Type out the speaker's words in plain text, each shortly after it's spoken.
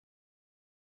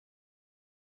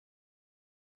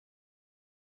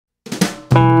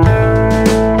So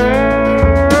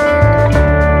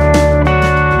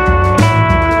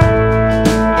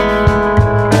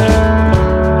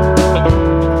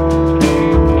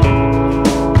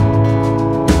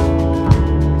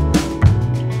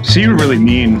you were really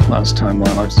mean last time,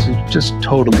 Lana. Just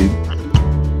totally,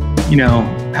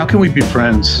 how can we be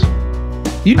friends?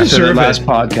 You deserve the last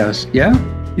podcast. Yeah?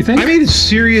 You think? I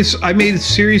made a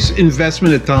serious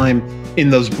investment of time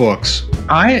in those books.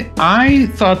 I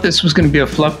thought this was going to be a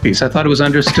fluff piece. I thought it was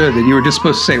understood that you were just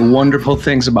supposed to say wonderful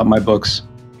things about my books.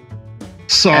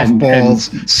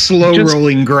 Softballs,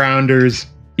 slow-rolling grounders.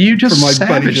 You just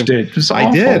savaged it. It was awful.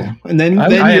 I did. And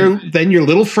then your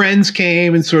little friends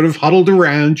came and sort of huddled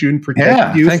around you and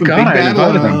protected you from big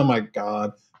battle. Oh, my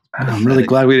God. I'm really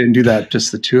glad we didn't do that,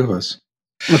 just the two of us.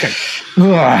 Okay.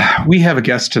 We have a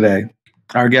guest today.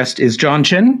 Our guest is John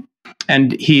Chin,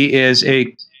 and he is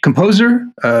a composer,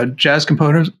 jazz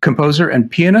composer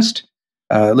and pianist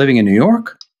living in New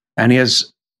York. And he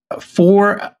has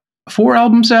four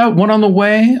albums out, one on the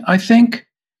way, I think.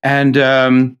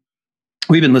 And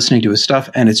we've been listening to his stuff,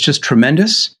 and it's just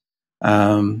tremendous.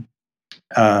 Juilliard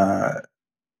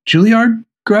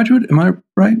graduate, am I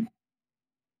right?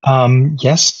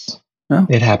 Yes,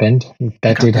 It happened.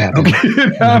 That did happen. Okay,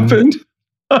 it happened.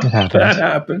 It happened. That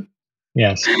happened.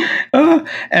 Yes.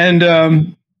 And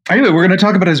anyway, we're going to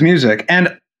talk about his music.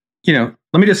 And,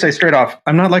 let me just say straight off,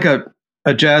 I'm not like a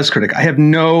jazz critic. I have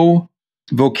no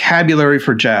vocabulary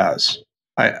for jazz.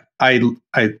 I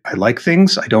like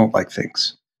things. I don't like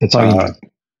things. That's all you need.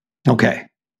 Okay.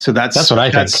 So that's what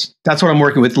I think. That's what I'm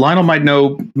working with. Lionel might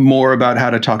know more about how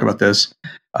to talk about this.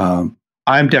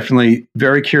 I'm definitely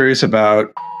very curious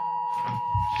about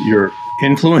your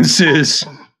influences,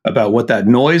 about what that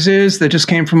noise is that just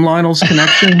came from Lionel's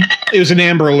connection. It was an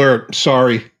Amber Alert.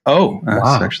 Sorry. Oh,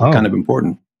 that's actually kind of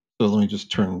important. So let me just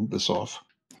turn this off.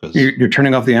 You're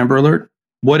turning off the Amber Alert?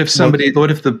 What if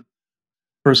the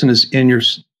person is in your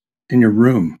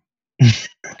room?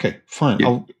 Okay, fine.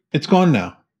 Yeah. It's gone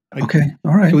now. Okay,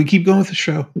 all right. Can we keep going with the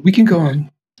show? We can go on.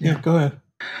 Yeah, go ahead.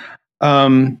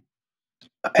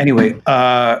 Anyway,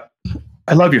 I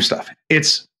love your stuff.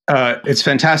 It's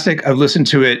fantastic. I've listened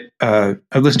to it. I've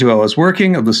listened to it while I was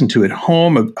working. I've listened to it at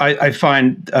home. I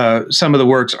find some of the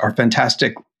works are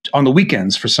fantastic on the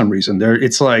weekends for some reason.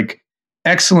 It's like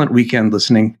excellent weekend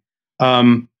listening.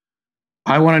 I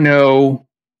want to know.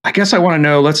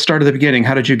 Let's start at the beginning.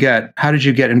 How did you get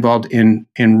involved in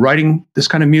writing this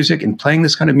kind of music and playing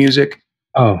this kind of music?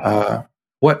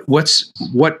 What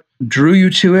drew you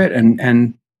to it,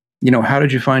 and how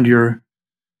did you find your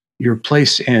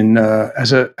place in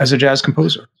as a jazz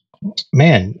composer?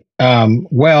 Man, I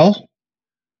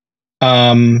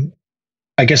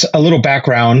guess a little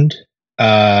background.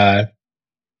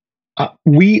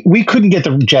 We couldn't get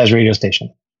the jazz radio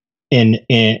station in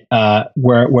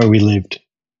where we lived.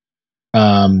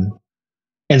 And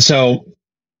so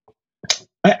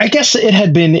I guess it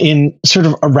had been in sort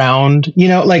of around,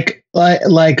 I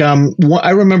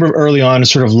remember early on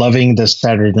sort of loving the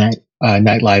Saturday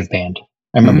Night Live band.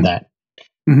 I remember that.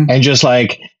 Mm-hmm. And just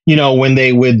when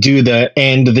they would do the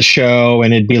end of the show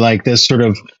and it'd be like this sort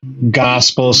of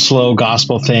slow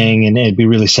gospel thing, and it'd be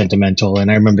really sentimental.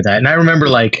 And I remember that. And I remember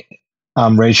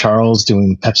Ray Charles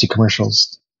doing Pepsi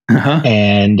commercials. Uh-huh.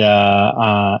 And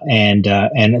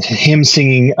him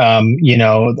singing,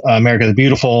 America the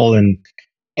Beautiful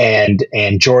and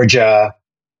Georgia,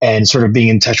 and sort of being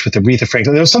in touch with Aretha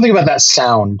Franklin. There was something about that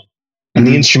sound and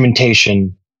the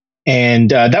instrumentation. And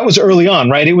that was early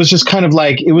on, right? It was just kind of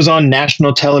like, it was on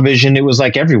national television. It was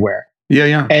like everywhere. Yeah.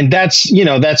 Yeah. And that's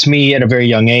me at a very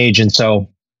young age. And so,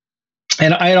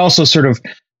 and I had also sort of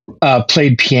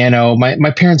played piano. My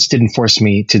parents didn't force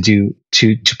me to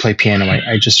play piano.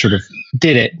 I just sort of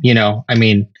did it, I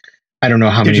mean, I don't know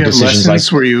how many decisions.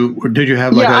 Did you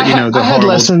have I had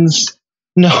lessons.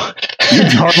 No,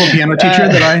 the horrible piano teacher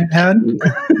that I had.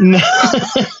 No,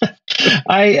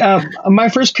 my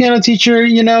first piano teacher,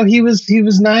 he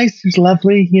was nice. He was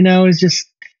lovely. It's just,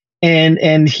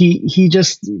 and he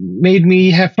just made me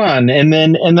have fun. And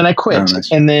then I quit. Oh, nice.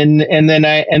 and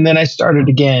then I started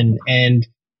again. And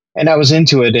I was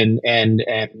into it. And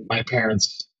my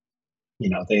parents,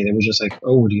 they were just like,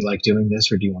 oh, do you like doing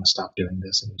this or do you want to stop doing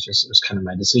this? And it was kind of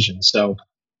my decision. So,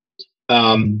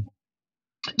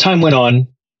 time went on,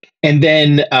 and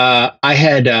then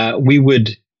we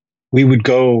would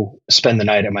go spend the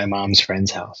night at my mom's friend's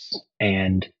house,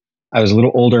 and I was a little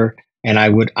older, and I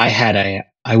would buy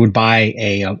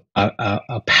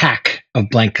a pack of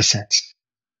blank cassettes,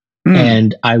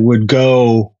 and I would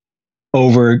go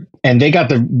over, and they got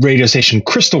the radio station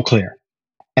crystal clear,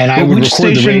 and I would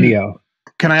record the radio.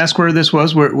 Can I ask where this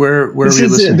was? Where were you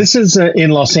listening? This is in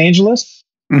Los Angeles,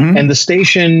 and the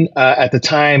station at the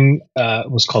time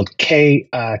was called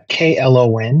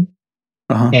KLON,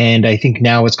 and I think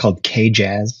now it's called K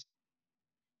Jazz,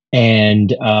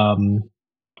 and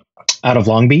out of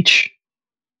Long Beach.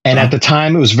 And at the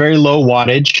time, it was very low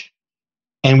wattage,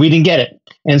 and we didn't get it.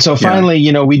 And so finally,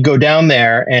 you know, we'd go down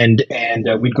there, and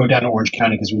we'd go down to Orange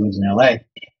County because we lived in LA,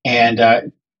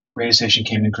 and radio station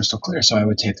came in crystal clear. So I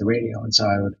would tape the radio, and so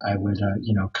I would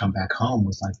you know, come back home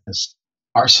with like this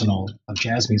arsenal of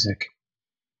jazz music.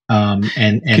 And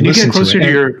can you get closer to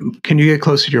your? Can you get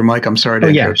closer to your mic? I'm sorry.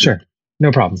 Sure,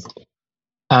 no problem.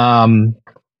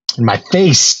 My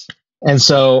face, and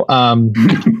so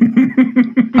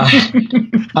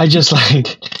I just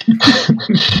like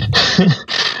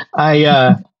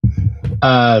I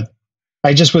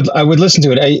would listen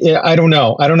to it. I don't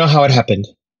know how it happened.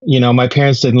 You know, my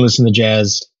parents didn't listen to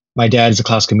jazz. My dad's a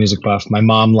classical music buff. My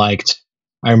mom liked.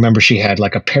 I remember she had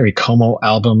like a Perry Como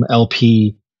album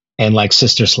LP and like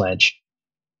Sister Sledge,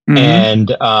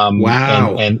 and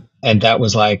wow, and that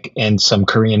was like, and some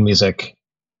Korean music.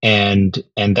 And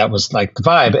that was like the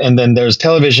vibe. And then there's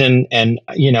television, and,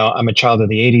 you know, I'm a child of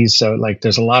the 80s. So like,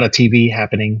 there's a lot of TV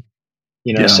happening,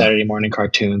 you know, Saturday morning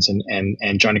cartoons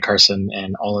and Johnny Carson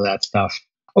and all of that stuff.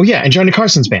 Oh yeah. And Johnny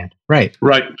Carson's band. Right.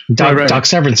 Doc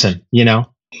Severinsen, you know,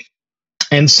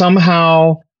 and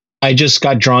somehow I just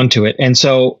got drawn to it. And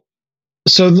so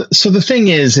the thing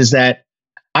is that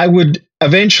I would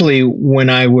eventually, when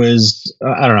I was,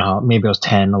 I don't know, maybe I was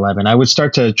 10, 11, I would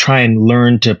start to try and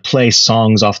learn to play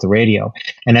songs off the radio.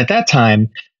 And at that time,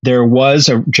 there was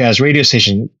a jazz radio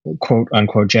station, quote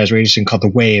unquote, jazz radio station called The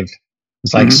Wave.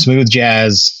 It's like smooth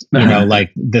jazz, you know,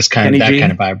 like this kind of, that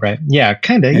kind of vibe, right? Yeah,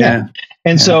 kind of, yeah.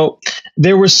 And so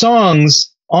there were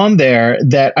songs on there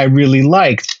that I really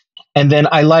liked. And then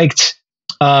I liked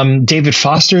David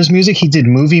Foster's music. He did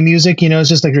movie music, you know, it's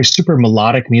just like super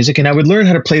melodic music. And I would learn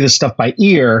how to play this stuff by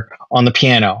ear on the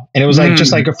piano. And it was like,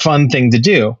 just like a fun thing to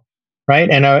do.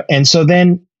 Right. And so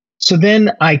then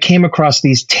I came across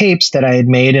these tapes that I had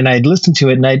made, and I'd listened to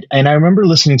it. And I remember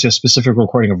listening to a specific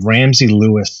recording of Ramsey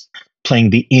Lewis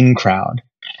playing the In Crowd.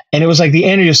 And it was like the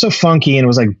energy was so funky, and it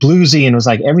was like bluesy, and it was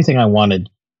like everything I wanted.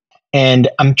 And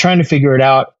I'm trying to figure it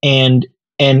out. And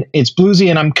it's bluesy,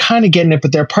 and I'm kind of getting it,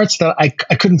 but there are parts that I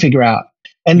couldn't figure out.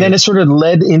 And then it sort of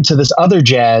led into this other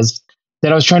jazz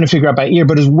that I was trying to figure out by ear,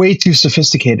 but it was way too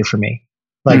sophisticated for me,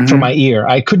 like for my ear.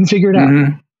 I couldn't figure it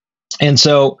out. And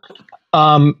so,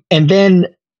 and then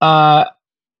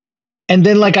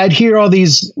like I'd hear all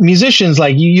these musicians,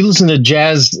 like you listen to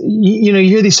jazz, you know, you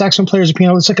hear these saxophone players at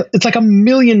piano. It's like a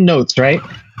million notes, right?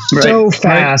 So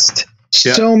fast,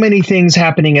 so many things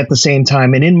happening at the same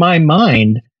time. And in my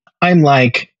mind, I'm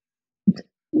like,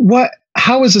 what?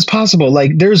 How is this possible?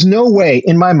 Like, there's no way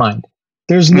in my mind,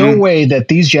 there's no way that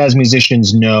these jazz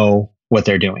musicians know what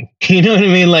they're doing. You know what I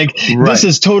mean? Like, this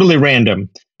is totally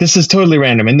random. This is totally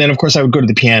random. And then, of course, I would go to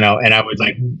the piano, and I would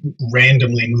like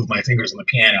randomly move my fingers on the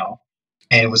piano,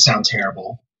 and it would sound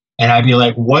terrible. And I'd be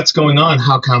like, what's going on?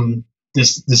 How come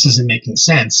this isn't making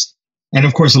sense? And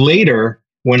of course, later,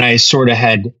 when I sort of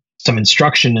had some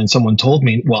instruction and someone told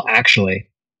me, well, actually,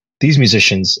 these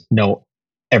musicians know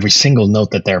every single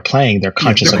note that they're playing. They're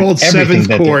conscious of everything.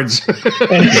 They're called seventh chords.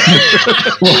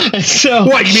 So,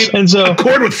 what, you mean a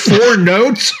chord with 4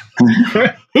 notes?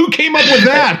 Who came up with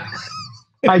that?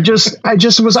 I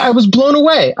was blown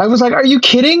away. I was like, are you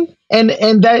kidding? And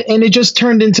it just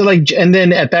turned into like, and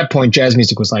then at that point, jazz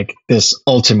music was like this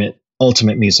ultimate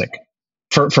music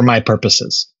for my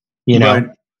purposes, you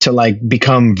know, to like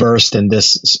become versed in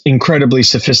this incredibly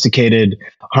sophisticated,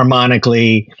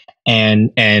 harmonically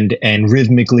and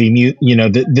rhythmically, you know,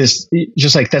 this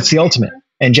just like, that's the ultimate,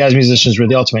 and jazz musicians were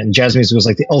the ultimate, and jazz music was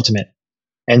like the ultimate.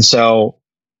 And so,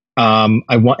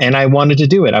 I wanted to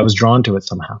do it. I was drawn to it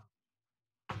somehow.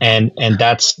 And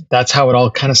that's how it all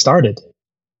kind of started,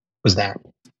 was that.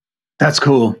 That's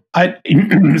cool.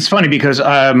 It's funny because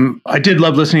I did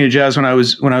love listening to jazz when I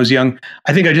was young.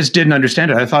 I think I just didn't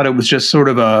understand it. I thought it was just sort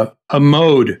of a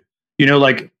mode, you know,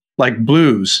 like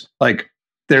blues. Like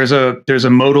there's a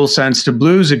modal sense to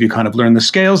blues. If you kind of learn the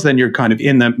scales, then you're kind of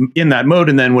in that mode,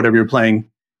 and then whatever you're playing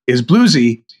is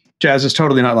bluesy. Jazz is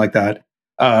totally not like that.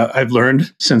 I've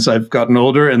learned since I've gotten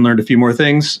older and learned a few more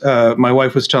things. My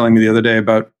wife was telling me the other day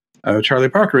about Charlie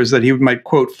Parker, is that he might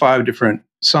quote 5 different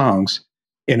songs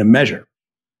in a measure,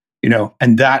 you know,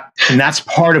 and that's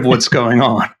part of what's going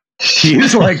on.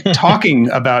 He's like talking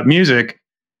about music,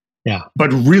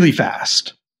 but really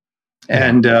fast.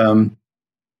 And I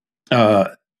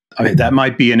mean, that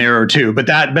might be an error too, but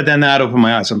then that opened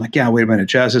my eyes. I'm like, yeah, wait a minute,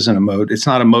 jazz isn't a mode. It's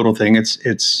not a modal thing. It's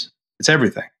It's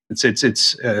everything.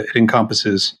 It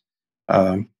encompasses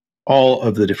all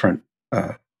of the different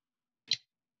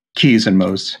keys and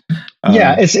modes.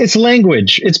 It's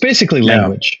language. It's basically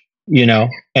language,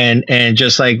 and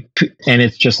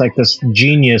it's just like this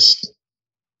genius.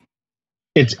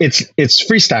 It's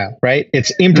freestyle, right?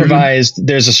 It's improvised. Mm-hmm.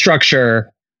 There's a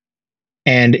structure,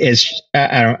 and it's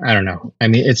I don't know. I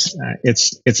mean, it's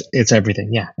everything.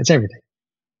 Yeah, it's everything.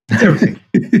 It's everything.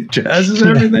 Jazz is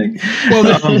everything. Well,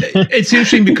 it's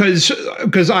interesting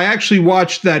because I actually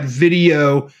watched that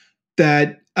video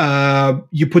that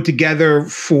you put together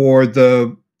for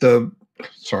the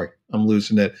sorry, I'm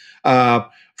losing it.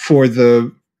 For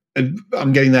the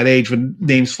I'm getting that age when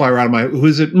names fly around my, who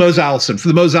is it? Mose Allison. For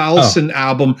the Mose Allison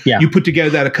album, you put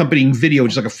together that accompanying video,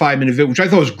 which is like a 5-minute video, which I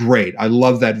thought was great. I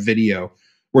love that video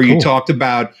where you talked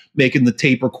about making the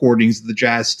tape recordings of the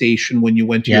jazz station when you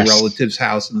went to your relative's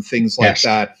house and things like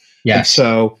that. Yes. And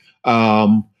so,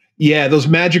 those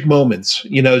magic moments,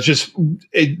 it's just,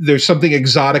 there's something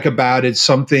exotic about it.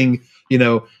 Something,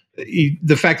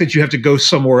 the fact that you have to go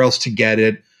somewhere else to get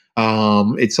it.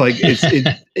 It's like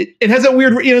it has that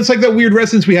weird, it's like that weird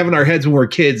resonance we have in our heads when we're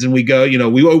kids and we go,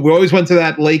 we always went to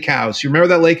that lake house. You remember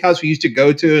that lake house we used to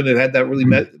go to, and it had that really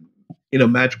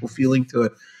magical feeling to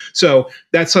it. So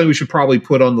that's something we should probably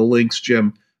put on the links,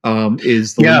 Jim.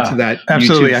 Is the link to that?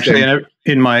 Absolutely. YouTube Actually, thing.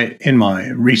 in my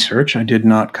research, I did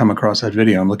not come across that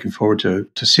video. I'm looking forward to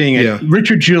seeing it. Yeah.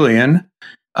 Richard Julian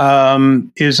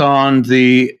is on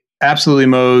the Absolutely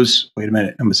Mose. Wait a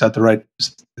minute, is that the right?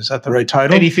 Is that the right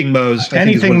title? Anything Mose.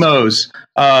 Anything Mose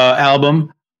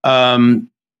album. I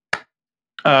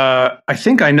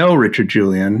think I know Richard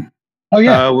Julian. Oh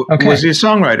yeah. Okay. Was he a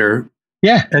songwriter?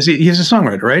 Yeah. He's a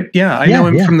songwriter, right? Yeah, I know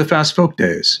him from the Fast Folk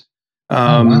days.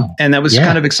 And that was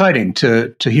kind of exciting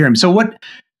to hear him. So what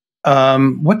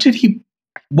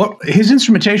his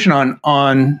instrumentation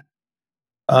on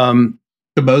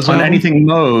the Mose on album? Anything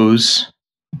Mose?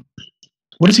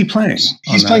 What is he playing?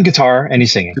 He's playing guitar and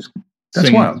he's singing.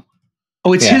 That's wild.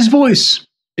 Oh, it's his voice.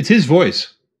 It's his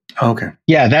voice. Oh, okay.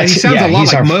 Yeah, and he sounds a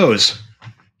lot like Mose.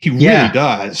 He really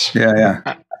does.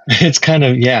 Yeah. It's kind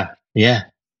of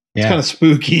It's kind of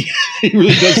spooky. He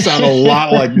really does sound a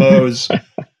lot like Mose.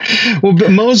 Well,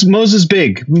 but Mose is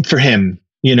big for him.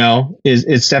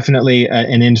 It's definitely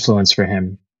an influence for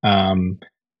him.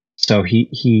 So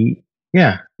he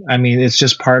I mean, it's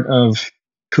just part of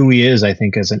who he is, I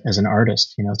think, as an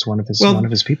artist. It's one of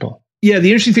his people. Yeah,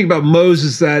 the interesting thing about Mose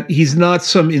is that he's not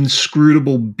some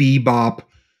inscrutable bebop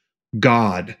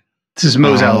god. This is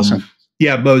Mose Allison.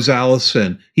 Yeah, Mose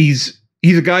Allison. He's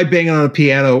a guy banging on a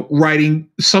piano, writing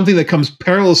something that comes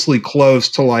perilously close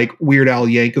to like Weird Al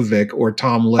Yankovic or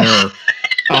Tom Lehrer.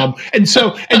 But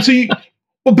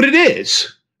it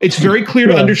is. It's very clear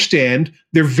to understand.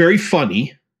 They're very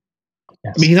funny.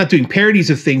 Yes. I mean, he's not doing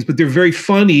parodies of things, but they're very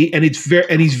funny, and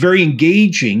he's very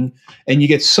engaging, and you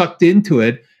get sucked into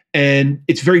it, and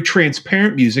it's very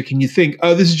transparent music, and you think,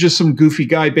 oh, this is just some goofy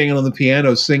guy banging on the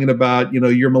piano singing about,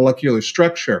 your molecular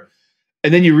structure.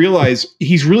 And then you realize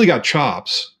he's really got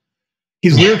chops.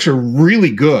 His lyrics are really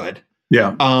good.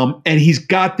 Yeah. And he's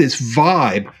got this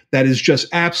vibe that is just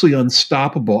absolutely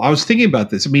unstoppable. I was thinking about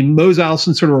this. I mean, Mose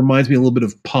Allison sort of reminds me a little bit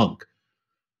of punk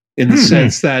in the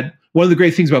sense that one of the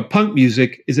great things about punk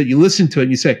music is that you listen to it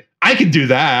and you say, I can do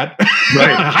that.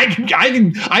 Right.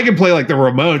 I can play like the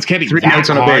Ramones. Can't be 3 notes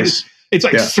on a bass. It's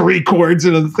like 3 chords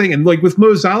and a thing. And like with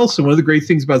Mose Allison, one of the great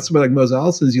things about somebody like Mose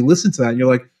Allison is you listen to that and you're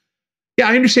like, yeah,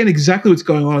 I understand exactly what's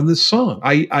going on in this song.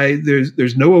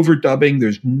 There's no overdubbing.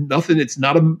 There's nothing. It's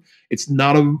not a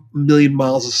million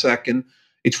miles a second.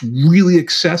 It's really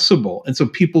accessible. And so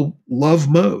people love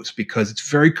Mose because it's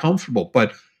very comfortable,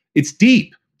 but it's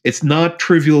deep. It's not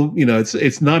trivial.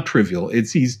 It's not trivial.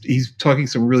 He's talking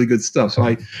some really good stuff. So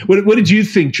what did you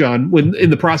think, John, when in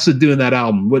the process of doing that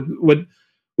album? What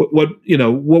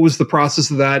was the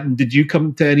process of that? And did you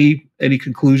come to any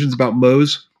conclusions about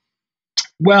Mose?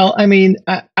 Well, I mean,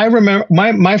 I remember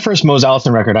my first Mose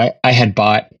Allison record I had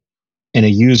bought in a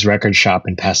used record shop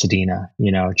in Pasadena,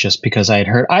 just because I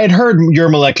had heard Your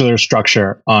Molecular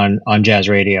Structure on jazz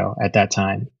radio at that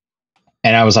time.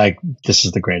 And I was like, this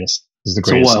is the greatest. This is the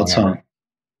greatest song ever.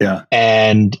 Yeah.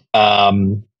 And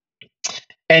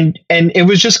it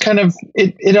was just kind of,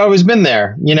 it always been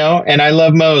there, and I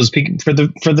love Mose for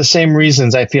the same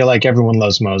reasons. I feel like everyone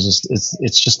loves Mose.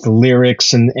 It's just the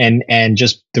lyrics and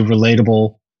just the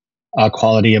relatable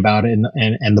quality about it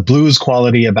and the blues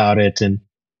quality about it.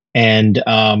 And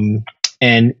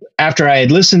after I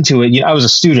had listened to it, I was a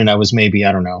student. I was maybe,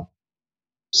 I don't know,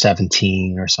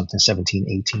 17 or something, 17,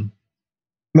 18.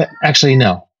 Actually,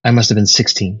 no, I must've been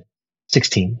 16.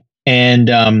 And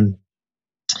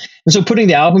And so putting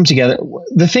the album together,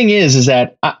 the thing is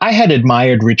that I had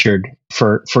admired Richard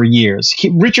for years.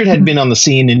 Richard had been on the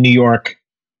scene in New York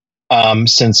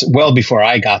since well before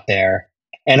I got there.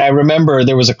 And I remember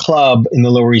there was a club in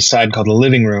the Lower East Side called the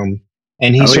Living Room,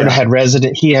 and he sort of had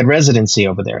residency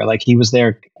over there. Like he was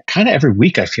there kind of every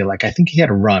week. I feel like I think he had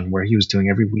a run where he was doing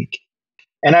every week,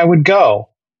 and I would go.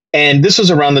 And this was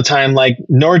around the time like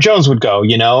Norah Jones would go,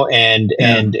 you know, and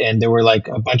there were like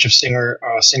a bunch of singer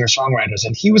songwriters,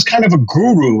 and he was kind of a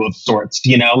guru of sorts,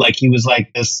 you know, like he was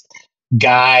like this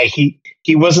guy. He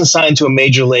wasn't signed to a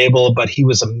major label, but he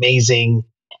was amazing.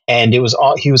 And it was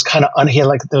all, he was kind of, he had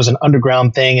like, there was an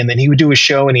underground thing, and then he would do a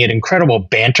show and he had incredible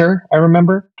banter, I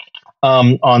remember,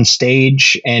 on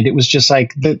stage. And it was just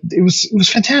like, it was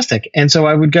fantastic. And so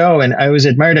I would go and I always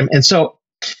admired him. And so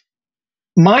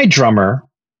my drummer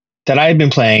that I had been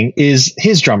playing is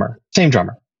his drummer, same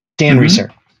drummer, Dan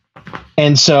Reeser.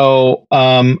 And so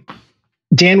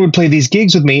Dan would play these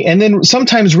gigs with me, and then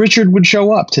sometimes Richard would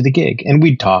show up to the gig, and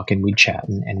we'd talk and we'd chat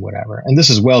and whatever. And this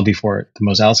is well before the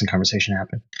Mose Allison conversation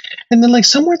happened. And then like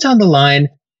somewhere down the line,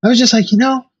 I was just like, you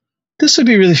know, this would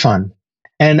be really fun.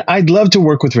 And I'd love to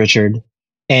work with Richard.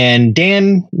 And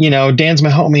Dan, you know, Dan's my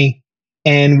homie.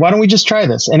 And why don't we just try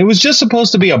this? And it was just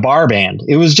supposed to be a bar band.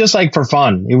 It was just like for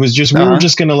fun. It was just, we were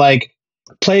just going to like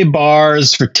play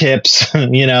bars for tips,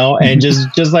 you know, and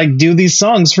just like do these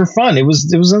songs for fun. It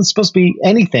wasn't supposed to be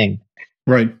anything.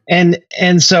 Right. And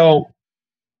so,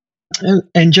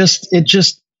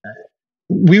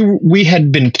 we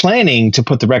had been planning to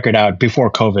put the record out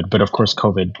before COVID, but of course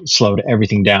COVID slowed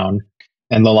everything down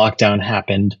and the lockdown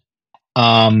happened.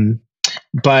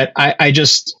 But I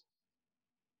just,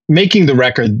 making the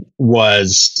record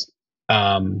was,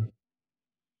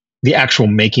 the actual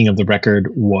making of the record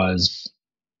was,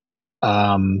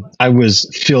 I was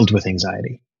filled with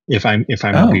anxiety. If I'm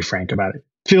to be frank about it,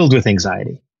 filled with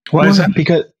anxiety. Why is that?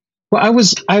 Because, well, I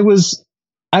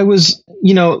was,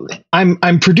 you know,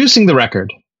 I'm producing the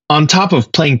record on top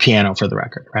of playing piano for the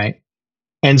record. Right.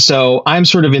 And so I'm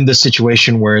sort of in this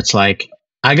situation where it's like,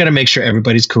 I got to make sure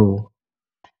everybody's cool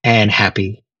and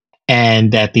happy,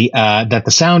 and that the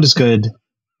sound is good.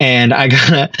 And I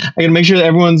gotta make sure that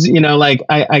everyone's, you know, like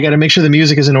I gotta make sure the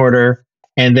music is in order.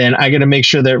 And then I gotta make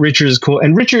sure that Richard is cool.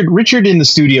 And Richard in the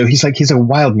studio, he's a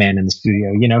wild man in the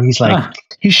studio. You know, he's like,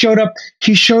 he showed up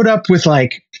with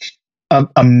like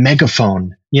a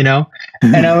megaphone, you know?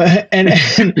 And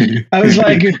I was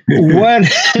like,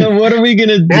 what are we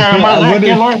gonna do? I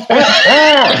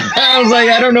was like,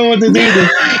 I don't know what to do.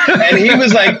 And he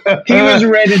was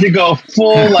ready to go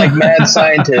full like mad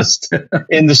scientist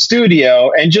in the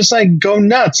studio and just like go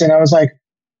nuts. And I was like,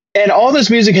 and all this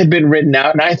music had been written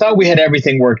out, and I thought we had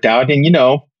everything worked out, and you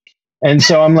know, and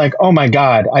so I'm like, oh my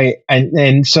God.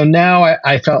 And so now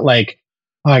I felt like,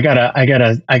 oh, I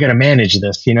gotta manage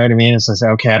this. You know what I mean? So I said,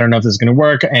 okay, I don't know if this is going to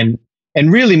work. And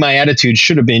really my attitude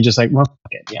should have been just like, well,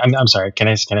 okay, I'm sorry. Can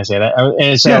I say that?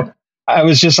 And so I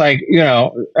was just like, you know,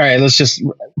 all right,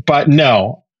 but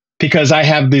no, because I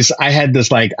had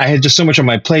just so much on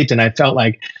my plate, and I felt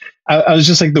like I was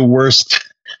just like the worst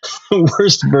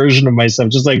version of myself,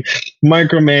 just like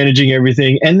micromanaging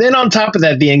everything. And then on top of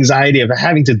that, the anxiety of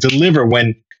having to deliver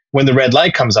when the red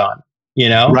light comes on. You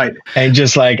know, right? And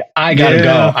just like I gotta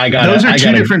go. Those are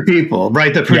two different people,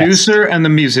 right? The producer and the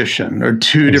musician are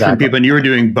two different people, and you were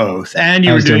doing both, and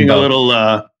you were doing a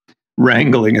little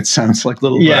wrangling. It sounds like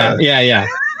little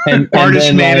and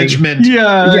artist management.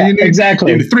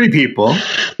 Exactly. Three people,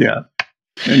 and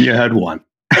you had one.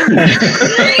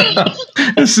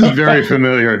 This is very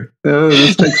familiar.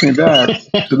 This takes me back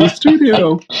to the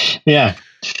studio. Yeah.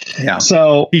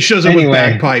 So he shows up with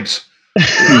bagpipes.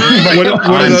 what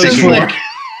are those for?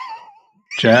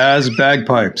 Jazz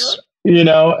bagpipes. You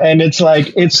know, and it's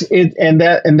like and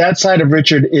that side of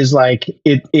Richard is like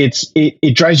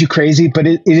it drives you crazy, but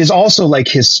it is also like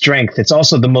his strength. It's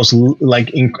also the most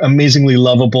like amazingly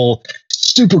lovable,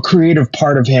 super creative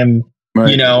part of him.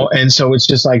 Right. You know, and so it's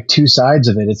just like two sides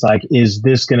of it. It's like, is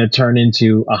this going to turn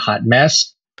into a hot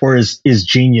mess, or is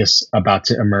genius about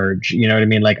to emerge? You know what I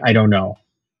mean? Like, I don't know.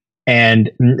 And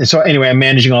so anyway, I'm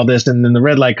managing all this, and then the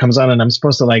red light comes on, and I'm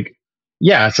supposed to like,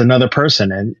 it's another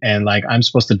person. And like, I'm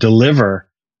supposed to deliver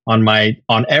on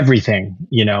everything,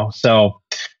 you know? So,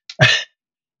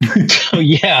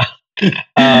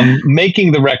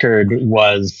 making the record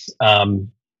was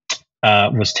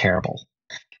terrible.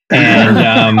 And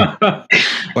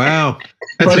wow,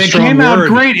 but it came out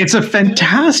great. It's a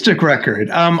fantastic record.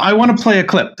 I want to play a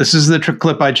clip. This is the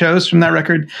clip I chose from that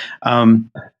record.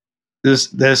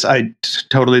 This I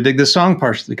totally dig this song,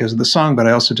 partially because of the song, but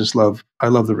I also just love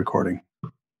the recording.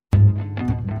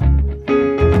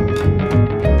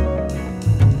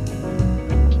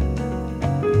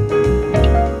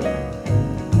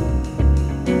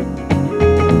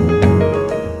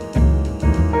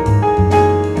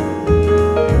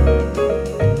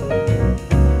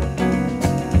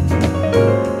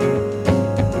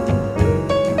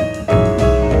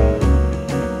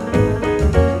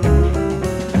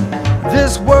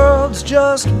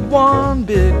 just one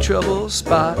big trouble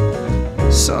spot.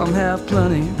 Some have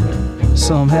plenty,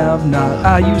 some have not.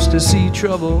 I used to see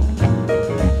trouble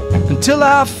until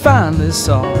I finally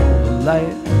saw the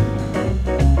light.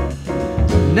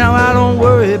 Now I don't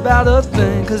worry about a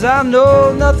thing, 'cause I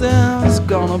know nothing's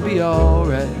gonna be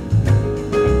alright.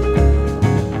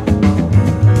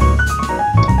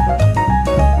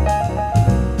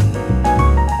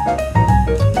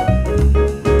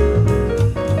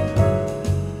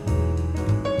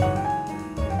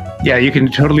 Yeah, you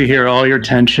can totally hear all your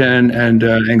tension and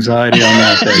anxiety on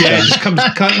that. Yeah, it just comes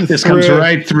cutting this through. comes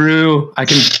right through.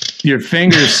 Your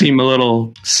fingers seem a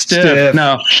little stiff.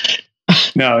 No,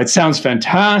 it sounds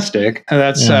fantastic.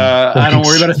 That's I don't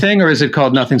worry about a thing, or is it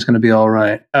called Nothing's Going to Be All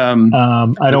Right?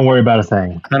 I don't worry about a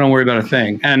thing. I don't worry about a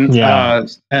thing,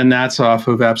 and that's off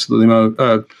of Absolutely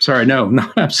Mo. Sorry, no,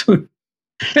 not Absolute.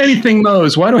 Anything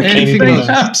Mo's. Why do I keep saying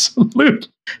Absolute?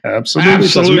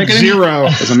 Absolute doesn't make any, zero.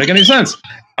 Doesn't make any sense.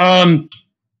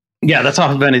 Yeah, that's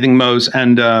off of Anything Mo's,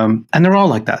 and they're all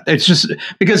like that. It's just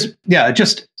because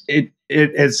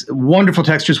it's wonderful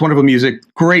textures, wonderful music,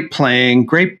 great playing,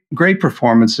 great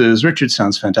performances. Richard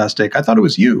sounds fantastic. I thought it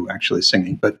was you actually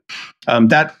singing, but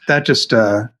it's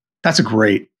a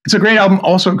great album.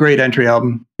 Also a great entry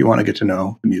album. You want to get to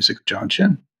know the music of John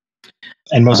Chin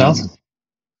and Mose Allison.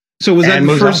 So was that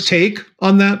the first take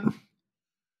on that?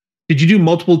 Did you do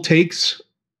multiple takes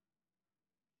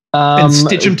and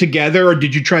stitch them together, or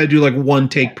did you try to do like one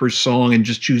take per song and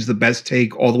just choose the best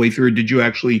take all the way through? Or did you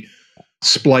actually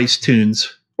splice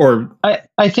tunes? Or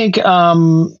I think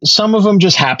some of them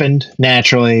just happened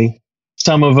naturally.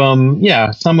 Some of them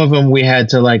we had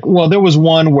to there was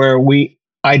one where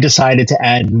I decided to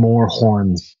add more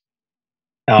horns.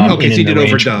 Okay, so you did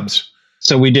overdubs.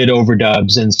 So we did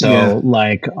overdubs, and so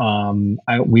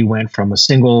we went from a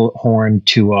single horn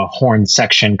to a horn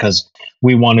section because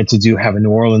we wanted to have a New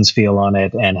Orleans feel on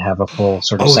it and have a full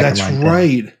sort of second line. That's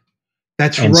right.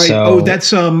 That's right. So,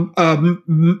 that's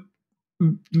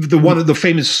the one of the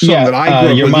famous song that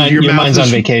I grew up with. Your mind's on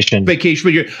vacation.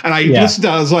 Vacation. And I listened to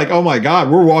it, I was like, oh my God,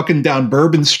 we're walking down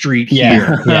Bourbon Street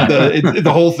here. Yeah.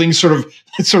 The whole thing sort of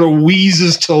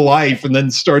wheezes to life and then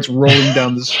starts rolling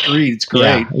down the street. It's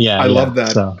great. I love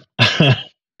that. So,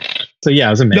 it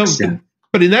was a mix. No,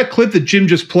 but in that clip that Jim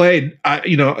just played,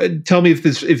 tell me if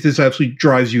this actually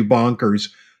drives you bonkers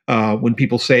when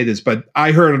people say this, but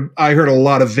I heard a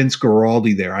lot of Vince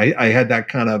Guaraldi there. I had that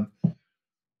kind of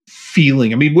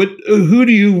feeling. I mean, do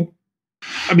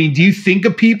you think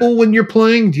of people when you're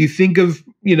playing? Do you think of,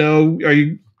 do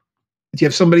you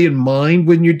have somebody in mind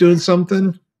when you're doing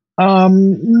something?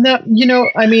 No,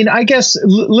 I guess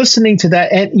listening to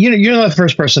that, and you're not the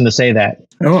first person to say that.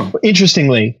 Oh,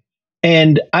 interestingly.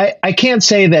 And I can't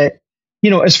say that,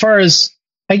 as far as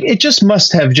it just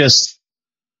must have just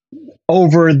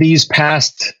over these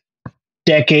past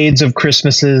decades of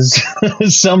Christmases,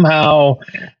 somehow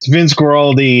Vince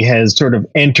Guaraldi has sort of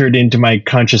entered into my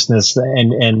consciousness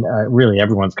and really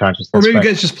everyone's consciousness. Or maybe you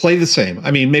guys just play the same.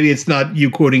 I mean, maybe it's not you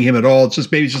quoting him at all. It's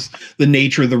just the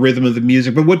nature of the rhythm of the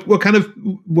music. But what kind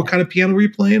of piano were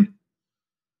you playing?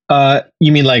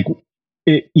 You mean like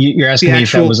you're asking me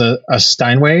if that was a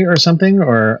Steinway or something,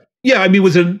 or? Yeah, I mean,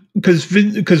 was it because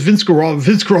Vince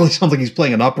Guaraldi sounds like he's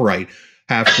playing an upright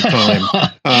half the time.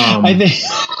 I think.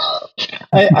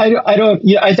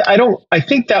 I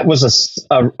think that was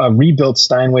a rebuilt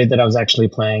Steinway that I was actually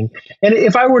playing. And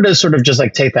if I were to sort of just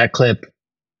like take that clip,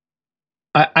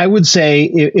 I would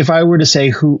say, if I were to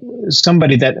say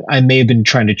somebody that I may have been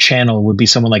trying to channel would be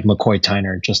someone like McCoy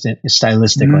Tyner, just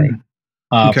stylistically,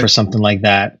 for something like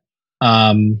that.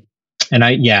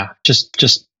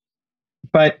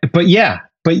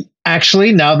 But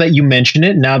actually, now that you mention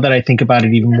it, now that I think about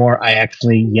it even more, I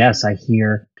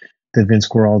hear the Vince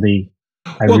Guaraldi.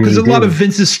 Because a lot of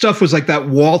Vince's stuff was like that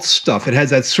waltz stuff. It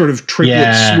has that sort of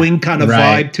triplet swing kind of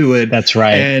vibe to it. That's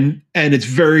right. And it's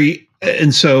very,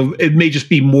 and so it may just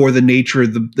be more the nature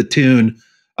of the tune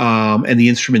and the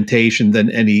instrumentation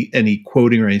than any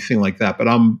quoting or anything like that. But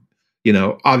I'm,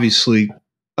 obviously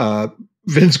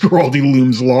Vince Guaraldi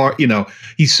looms large.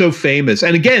 He's so famous,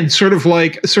 and again, sort of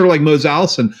like Mose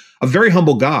Allison, a very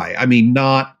humble guy. I mean,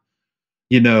 not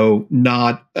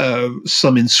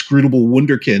some inscrutable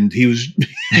wunderkind.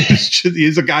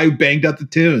 He's a guy who banged out the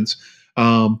tunes.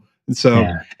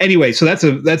 Anyway, so that's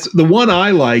the one I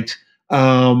liked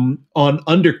on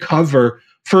Undercover.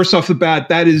 First off the bat,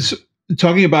 that is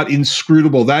talking about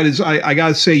inscrutable. That is, I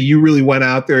gotta say, you really went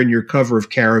out there in your cover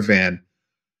of Caravan.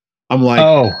 I'm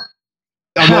like,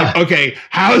 okay,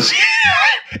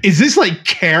 is this like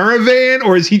Caravan,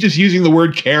 or is he just using the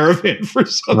word caravan for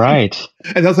something? Right.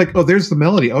 And I was like, oh, there's the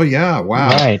melody. Oh yeah, wow.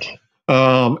 Right.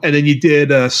 And then you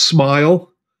did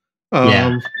Smile,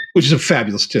 Yeah. which is a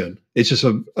fabulous tune. It's just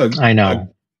I know.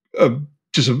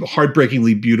 just a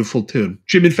heartbreakingly beautiful tune.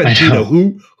 Jim Infantino,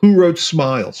 who wrote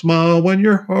Smile? Smile when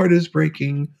your heart is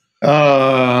breaking.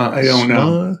 I don't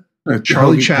know.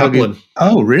 Charlie Chaplin.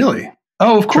 Oh, really?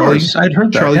 Oh, of course. I'd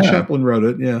heard that. Charlie Chaplin wrote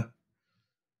it. Yeah.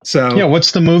 So yeah,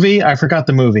 what's the movie? I forgot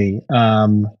the movie.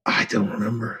 I don't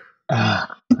remember. The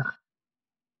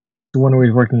one where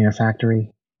he's working in a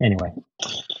factory. Anyway,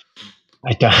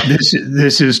 I don't.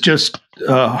 This is just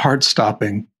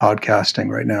heart-stopping podcasting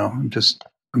right now.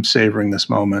 I'm savoring this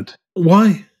moment.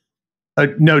 Why?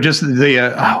 No, just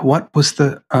the what was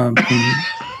the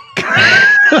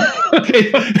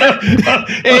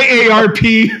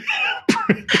AARP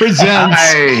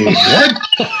presents what?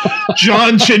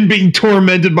 John Chin being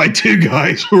tormented by two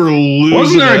guys who are losing.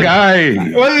 Wasn't there a guy?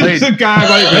 What is the guy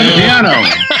the piano?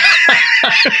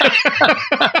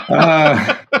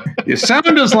 You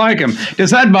sound just like him.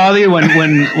 Does that bother you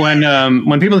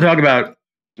when people talk about?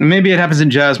 Maybe it happens in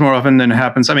jazz more often than it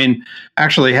happens. I mean,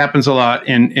 actually, it happens a lot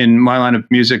in my line of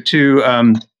music too.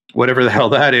 Whatever the hell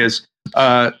that is.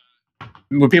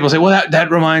 When people say, "Well, that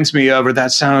reminds me of," or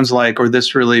 "That sounds like," or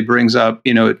 "This really brings up,"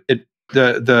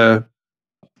 the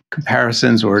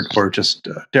comparisons or just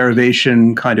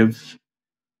derivation kind of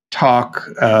talk.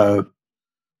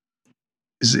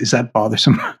 Is that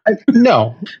bothersome?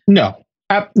 No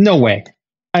way.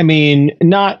 I mean,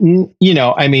 not.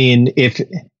 I mean, if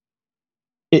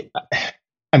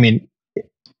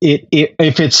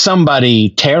it's somebody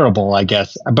terrible, I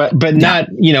guess, but not.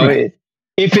 Right.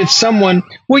 If it's someone,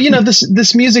 well,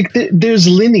 this music, there's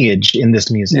lineage in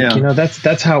this music. Yeah.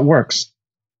 That's how it works.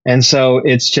 And so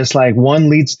it's just like one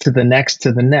leads to the next.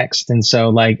 And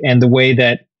so and the way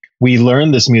that we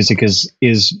learn this music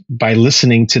is by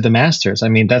listening to the masters. I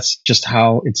mean, that's just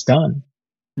how it's done.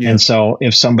 Yeah. And so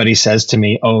if somebody says to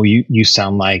me, "Oh, you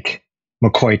sound like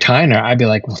McCoy Tyner," I'd be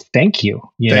like, "Well, thank you.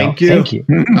 Thank you.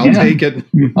 I'll take it.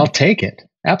 I'll take it.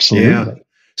 Absolutely." Yeah.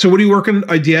 So what are you working?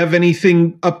 Do you have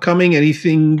anything upcoming?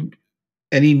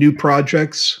 Any new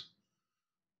projects?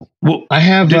 Well, I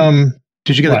have.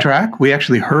 Did you get the track? We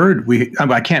actually heard.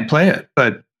 I can't play it,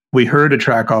 but we heard a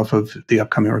track off of the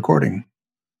upcoming recording.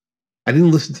 I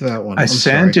didn't listen to that one. I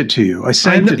sent it to you.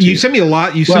 You sent me a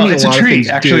lot. It's a treat.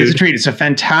 Actually, it's a treat. It's a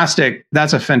fantastic.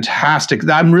 That's a fantastic.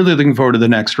 I'm really looking forward to the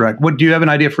next track. What do you have an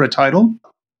idea for a title?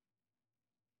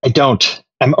 I don't.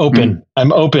 I'm open.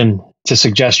 I'm open to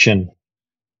suggestion.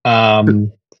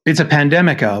 It's a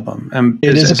pandemic album.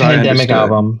 It is a pandemic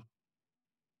album.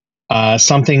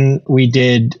 Something we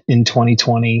did in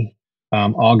 2020,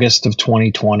 August of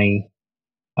 2020.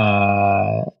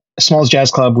 Smalls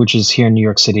Jazz Club, which is here in New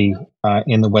York City,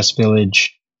 in the West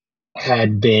Village,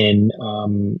 had been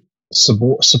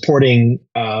supporting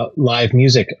live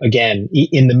music again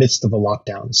in the midst of a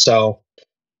lockdown. So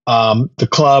the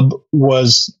club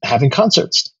was having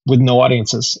concerts with no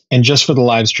audiences and just for the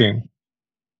live stream.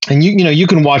 And you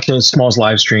can watch the Smalls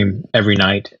live stream every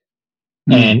night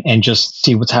and just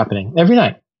see what's happening every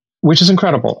night, which is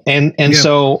incredible. And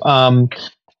so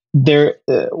there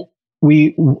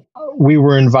we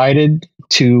were invited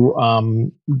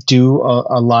to do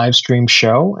a live stream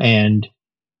show, and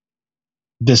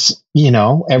this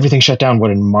everything shut down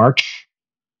in March,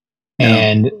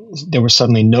 and there were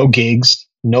suddenly no gigs,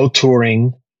 no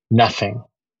touring, nothing.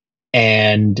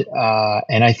 And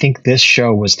I think this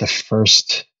show was the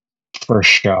first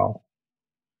show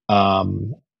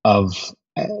of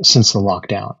since the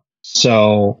lockdown.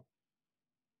 So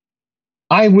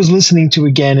I was listening to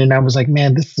again, and I was like,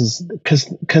 man, this is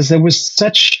because there was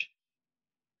such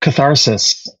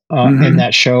catharsis in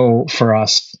that show for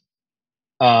us,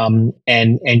 and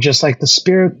just like the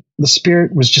spirit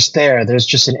was just there. There's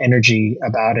just an energy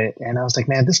about it, and I was like,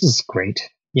 man, this is great.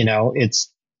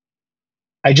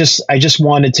 I just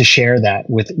wanted to share that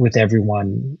with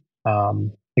everyone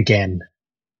again,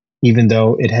 even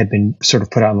though it had been sort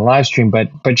of put out on the live stream, but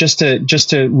just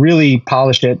to really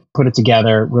polish it, put it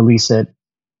together, release it,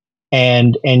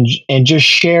 and just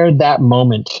share that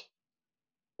moment.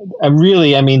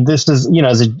 This is,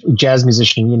 as a jazz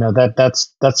musician,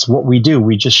 that's what we do.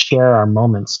 We just share our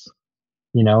moments.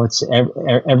 It's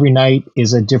every night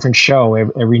is a different show.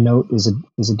 Every note is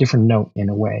a different note in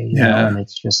a way, and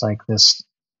it's just like this.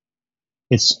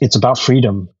 It's about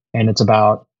freedom, and it's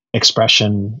about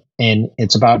expression, and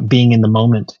it's about being in the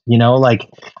moment.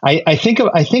 I think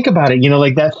about it,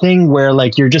 like that thing where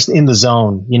like you're just in the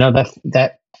zone,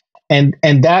 and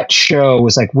that show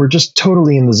was like, we're just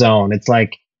totally in the zone. It's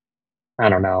like, I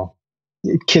don't know,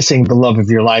 kissing the love of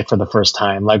your life for the first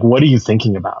time. Like, what are you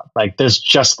thinking about? Like, there's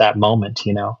just that moment,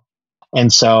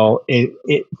 And so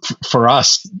for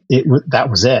us, that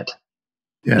was it.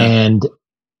 Yeah. And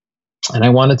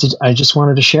I just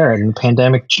wanted to share it. And the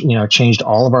pandemic, changed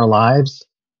all of our lives.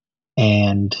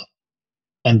 And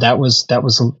that was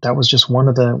just one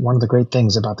of the great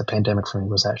things about the pandemic for me,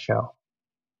 was that show.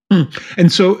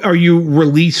 And so are you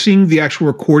releasing the actual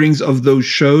recordings of those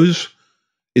shows?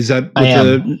 Is that what I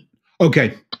am.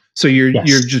 Okay. So you're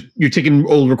taking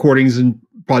old recordings and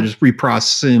probably just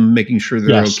reprocessing them, making sure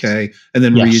they're okay, and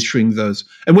then reissuing those.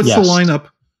 And what's the lineup?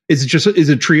 Is it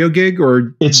a trio gig,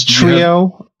 or it's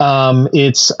trio?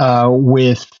 It's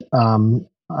with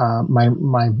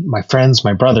my friends,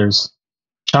 my brothers,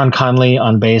 Sean Conley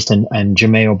on bass and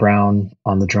Jameo Brown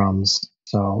on the drums.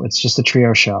 So it's just a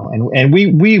trio show, and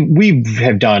we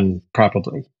have done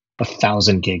probably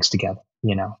 1,000 gigs together.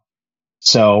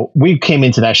 So we came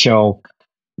into that show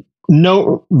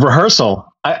no rehearsal.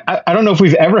 I don't know if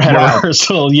we've ever had a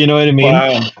rehearsal. You know what I mean?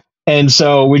 Wow. And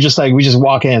so we just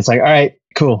walk in. It's like, all right,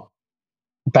 cool,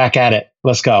 back at it.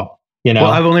 Let's go. Well,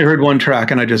 I've only heard one track,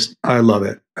 and I love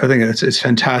it. I think it's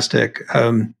fantastic.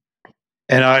 And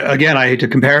I hate to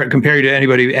compare you to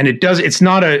anybody, and it's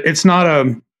not a.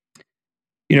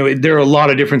 There are a lot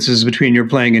of differences between your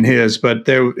playing and his, but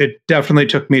it definitely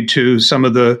took me to some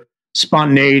of the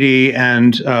spontaneity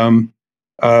and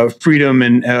freedom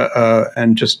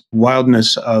and just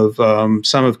wildness of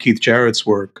some of Keith Jarrett's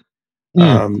work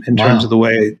in terms of the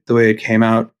way it came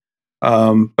out.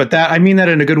 But I mean that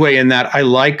in a good way, in that I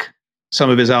like some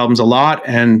of his albums a lot,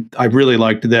 and I really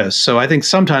liked this. So I think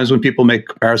sometimes when people make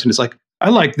a comparison, it's like, I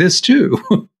like this too.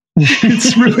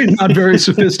 It's really not very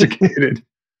sophisticated.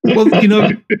 Well,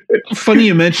 funny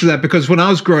you mention that, because when I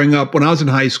was growing up, when I was in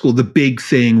high school, the big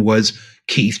thing was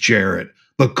Keith Jarrett,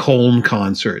 the Cone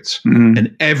concerts,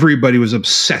 and everybody was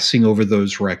obsessing over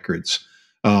those records.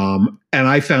 And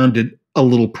I found it a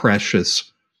little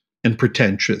precious and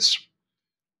pretentious,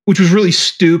 which was really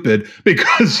stupid,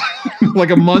 because like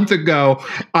a month ago,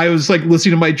 I was like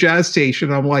listening to my jazz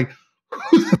station. I'm like,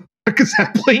 who the fuck is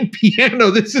that playing piano?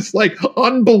 This is like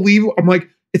unbelievable. I'm like,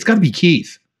 it's got to be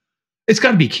Keith. It's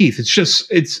got to be Keith. It's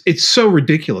just, it's so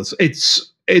ridiculous.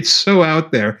 It's so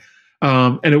out there.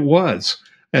 And it was.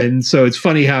 And so it's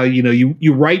funny how,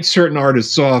 you write certain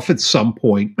artists off at some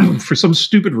point for some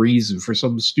stupid reason, for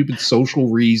some stupid social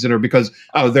reason, or because,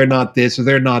 they're not this or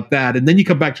they're not that. And then you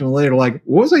come back to them later, like,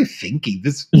 what was I thinking?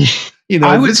 This,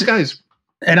 this guy's.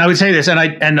 And I would say this,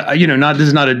 this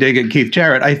is not a dig at Keith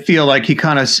Jarrett. I feel like his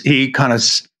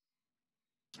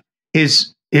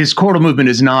chordal movement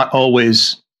is not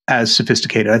always as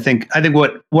sophisticated. I think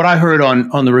what I heard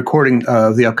on the recording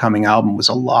of the upcoming album was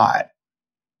a lot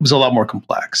more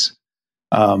complex.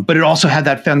 But it also had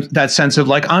that sense of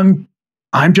like, I'm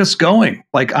just going,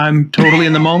 like I'm totally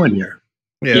in the moment here.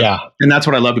 Yeah. And that's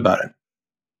what I loved about it.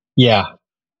 Yeah.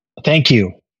 Thank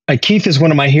you. Keith is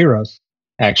one of my heroes,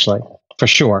 actually, for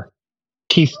sure.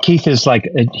 Keith is like,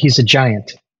 he's a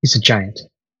giant. He's a giant.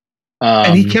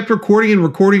 And he kept recording and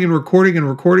recording and recording and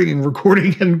recording and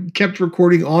recording and kept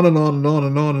recording on and on and on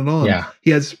and on and on. Yeah.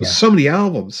 He has so many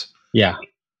albums. Yeah.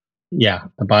 Yeah.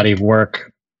 The body of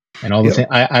work and all the things.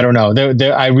 I don't know.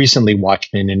 I recently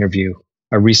watched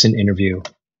a recent interview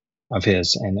of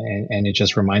his, and it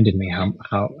just reminded me how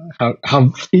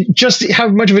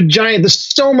much of a giant, there's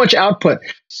so much output,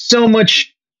 so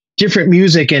much different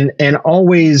music, and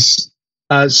always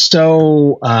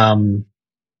so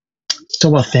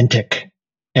authentic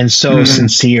and so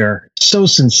sincere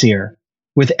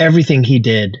with everything he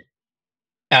did.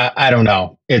 I don't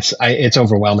know. It's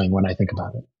overwhelming when I think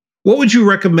about it. What would you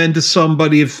recommend to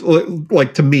somebody, if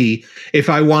like to me,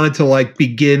 if I wanted to like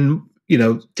begin,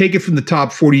 take it from the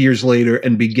top 40 years later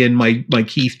and begin my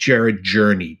Keith Jarrett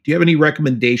journey? Do you have any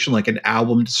recommendation, like an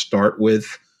album to start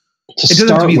with? It doesn't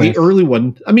have to be the early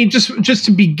one. I mean, just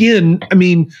to begin. I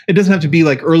mean, it doesn't have to be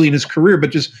like early in his career, but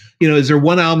just, is there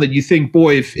one album that you think,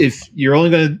 boy, if you're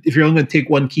only gonna take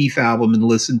one Keith album and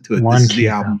listen to it, this is the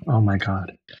album? Oh my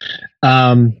God.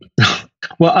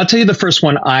 Well, I'll tell you, the first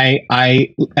one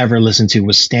I ever listened to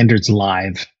was Standards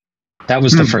Live. That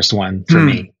was the first one for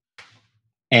me,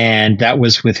 and that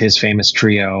was with his famous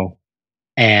trio,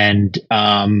 and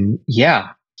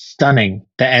stunning.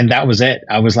 And that was it.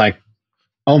 I was like,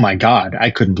 oh my God, I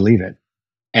couldn't believe it.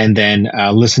 And then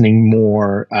listening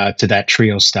more to that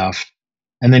trio stuff,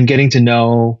 and then getting to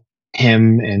know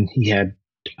him, and he had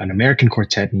an American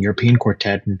quartet and European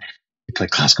quartet, and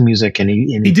played classical music, and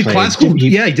he did played, classical. He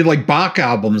did like Bach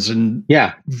albums, and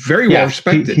very well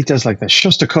respected. He does like the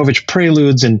Shostakovich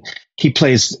preludes, and he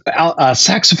plays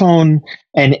saxophone,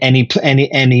 and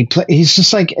he's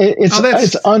just like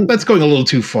that's going a little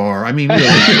too far. I mean,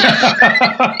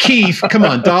 really. Keith, come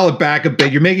on, dial it back a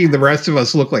bit. You're making the rest of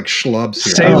us look like schlubs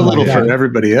here. Save a little for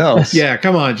everybody else. Yeah,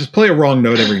 come on, just play a wrong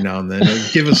note every now and then.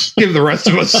 Give the rest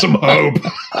of us some hope.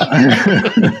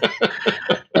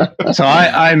 So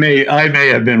I may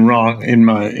have been wrong in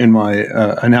my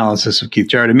analysis of Keith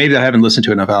Jarrett, and maybe I haven't listened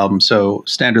to enough albums. So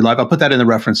Standard Live, I'll put that in the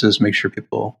references, make sure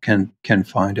people can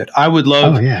find it. I would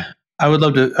love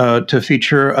to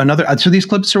feature another. So these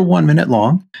clips are 1 minute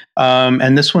long,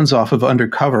 and this one's off of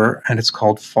Undercover, and it's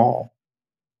called Fall.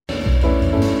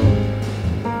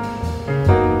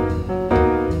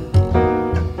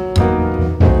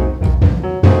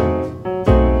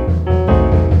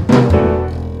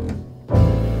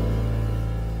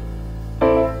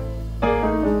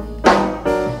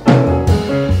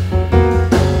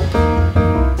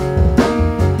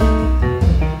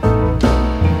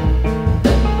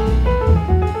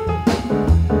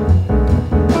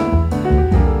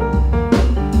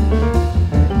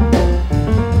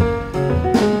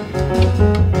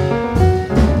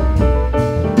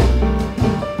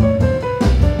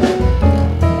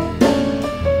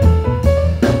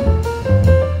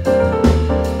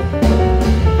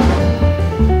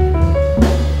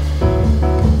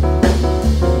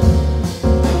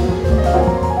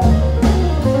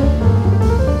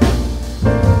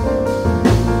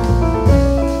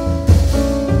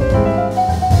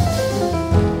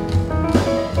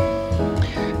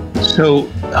 So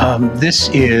this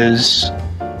is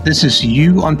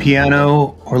you on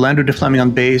piano, Orlando DeFleming on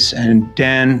bass, and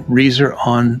Dan Reeser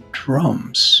on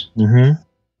drums. Mm-hmm.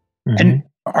 Mm-hmm. And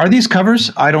are these covers?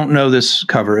 I don't know this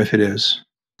cover if it is.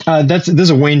 This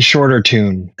is a Wayne Shorter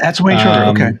tune. That's Wayne Shorter.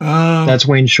 Okay, that's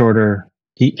Wayne Shorter.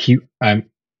 He just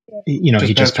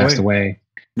passed away.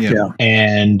 Yeah.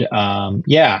 And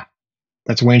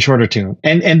that's a Wayne Shorter tune.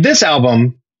 And this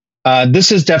album,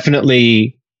 this is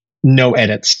definitely no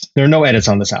edits. There are no edits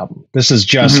on this album. This is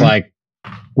just like,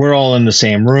 we're all in the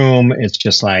same room. It's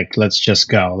just like, let's just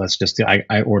go. Let's just do,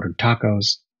 I ordered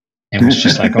tacos and was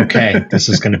just like, okay, this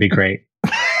is going to be great.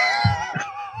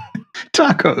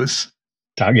 Tacos.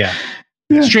 Yeah.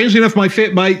 Strangely enough,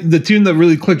 the tune that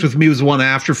really clicked with me was the one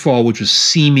after Fall, which was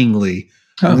Seemingly.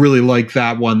 I really liked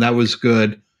that one. That was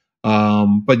good.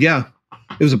 But yeah,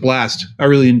 it was a blast. I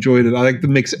really enjoyed it. I like the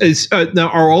mix. Now,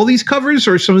 are all these covers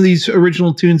or some of these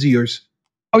original tunes of yours?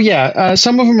 Oh yeah,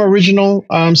 some of them are original.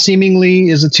 Seemingly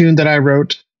is a tune that I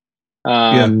wrote.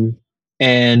 And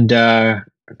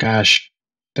gosh,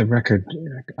 the record,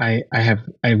 I have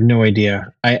no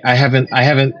idea. I haven't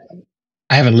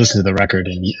listened to the record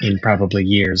in probably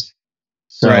years.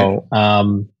 So,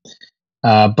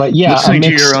 but yeah, listening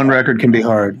to your own record can be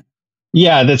hard.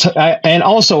 Yeah, and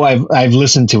also I've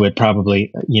listened to it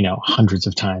probably hundreds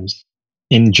of times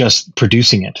in just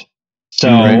producing it. So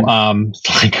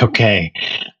it's like, okay,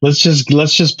 let's just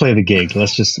play the gig.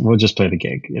 We'll just play the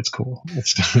gig. It's cool.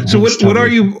 So what are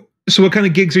you? So what kind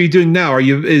of gigs are you doing now? Are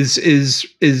you is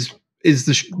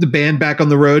the band back on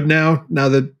the road now? Now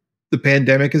that the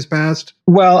pandemic has passed?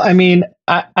 Well, I mean,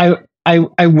 I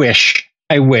wish.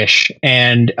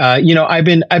 And, I've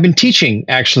been teaching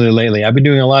actually lately. I've been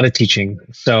doing a lot of teaching.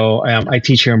 So I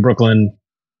teach here in Brooklyn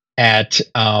at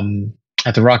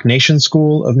the Rock Nation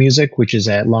School of Music, which is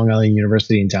at Long Island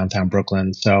University in downtown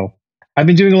Brooklyn. So I've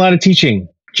been doing a lot of teaching.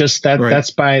 Just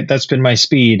that's been my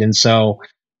speed. And so,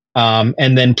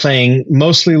 and then playing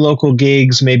mostly local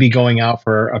gigs, maybe going out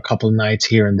for a couple of nights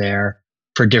here and there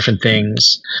for different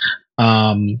things.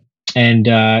 I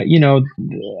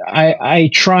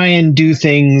try and do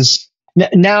things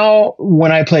now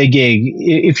when I play a gig.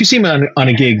 If you see me on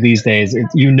a gig these days,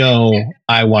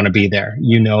 I want to be there.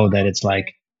 That it's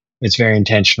like, it's very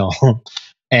intentional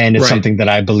and it's something that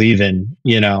I believe in,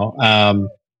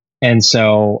 and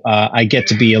so I get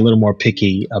to be a little more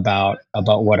picky about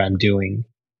what I'm doing.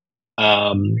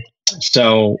 A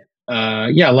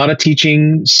lot of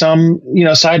teaching, some,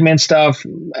 sideman stuff.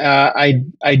 I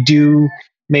do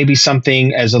maybe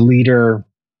something as a leader a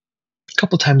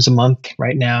couple times a month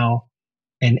right now,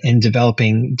 and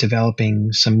developing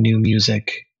some new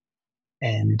music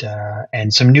and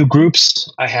some new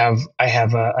groups. I have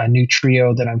a new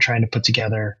trio that I'm trying to put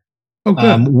together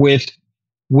with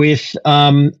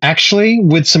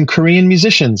some Korean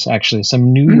musicians,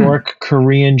 some New York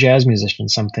Korean jazz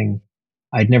musicians, something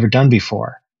I'd never done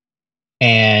before.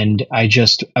 And I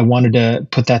wanted to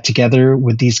put that together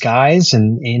with these guys,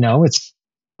 and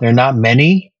they're not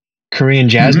many, Korean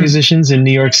jazz musicians in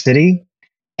New York City.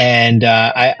 And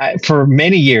I, for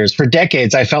many years, for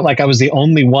decades, I felt like I was the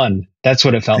only one. That's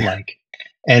what it felt like.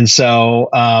 And so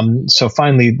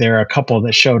finally there are a couple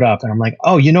that showed up and I'm like,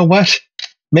 oh, you know what?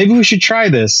 Maybe we should try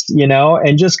this,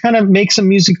 and just kind of make some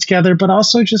music together, but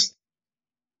also just,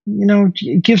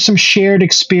 give some shared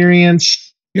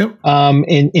experience. Yep.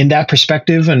 In that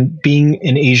perspective, and being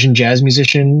an Asian jazz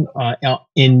musician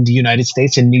in the United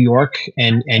States, in New York,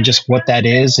 and just what that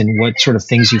is and what sort of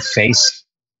things you face,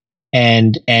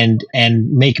 and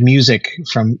make music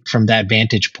from that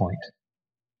vantage point.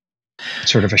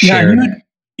 Sort of a shared. Yeah,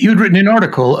 you had written an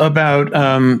article about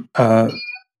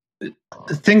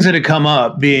things that had come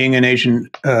up being an Asian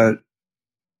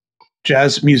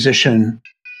jazz musician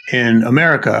in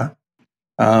America,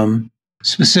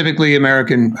 specifically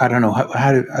American. I don't know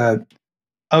how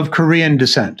of Korean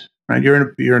descent, right?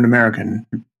 You're an American,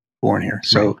 born here,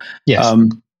 so yes.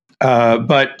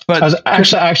 But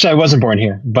I wasn't born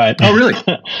here, but oh really?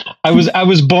 I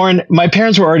was born. My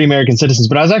parents were already American citizens,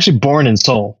 but I was actually born in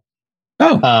Seoul.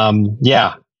 Oh,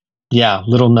 yeah.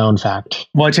 Little known fact.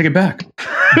 Well, I take it back.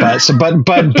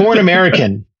 but born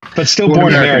American, but still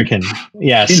born American.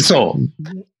 Yes, in Seoul.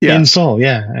 Yeah. In Seoul.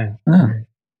 Yeah. Oh.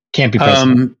 Can't be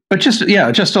possible. But just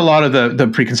a lot of the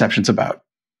preconceptions about.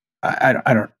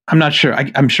 I'm not sure.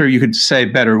 I'm sure you could say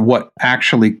better what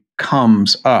actually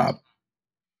comes up.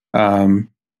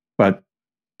 But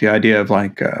the idea of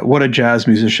what a jazz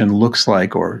musician looks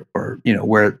like, or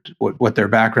what their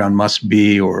background must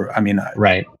be, or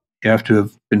right. You have to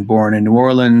have been born in New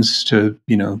Orleans to,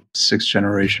 6th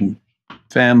generation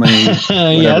family. Yes.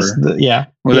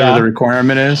 Whatever the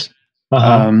requirement is.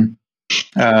 Uh-huh.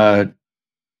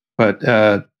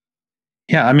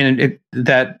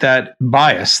 That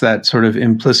bias, that sort of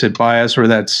implicit bias, or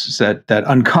that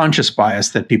unconscious bias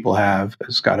that people have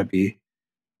has got to be.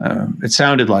 It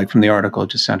sounded like from the article, it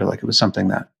just sounded like it was something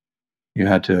that you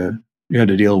had to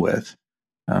deal with.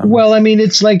 Well,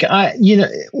 it's like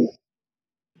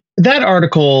that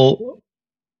article,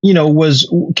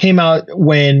 came out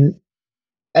when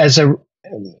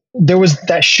there was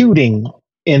that shooting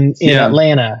in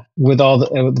Atlanta with all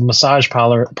the massage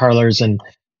parlors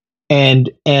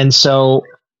and so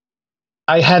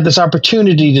I had this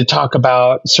opportunity to talk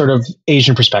about sort of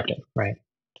Asian perspective, right?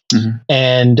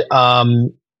 Mm-hmm.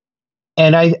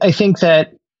 And I think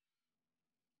that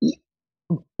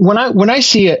when I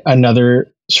see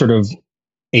another sort of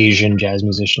Asian jazz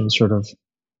musician sort of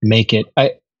make it,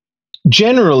 I'm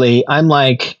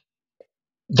like,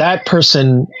 that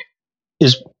person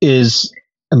is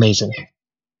amazing,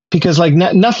 because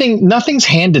nothing's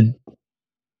handed.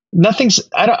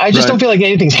 I just don't feel like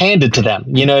anything's handed to them.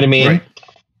 You know what I mean? Right.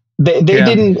 They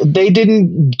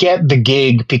didn't get the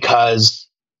gig because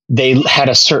they had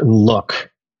a certain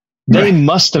look. They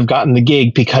must have gotten the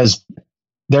gig because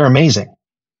they're amazing.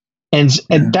 And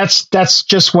that's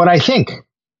just what I think.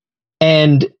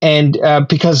 And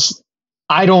because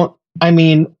I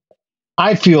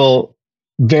feel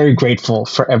very grateful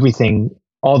for everything,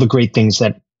 all the great things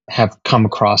that I've come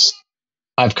across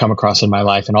in my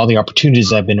life, and all the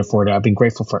opportunities I've been afforded. I've been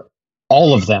grateful for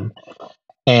all of them.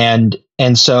 And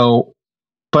so,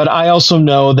 but I also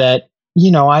know that,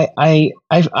 I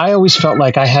always felt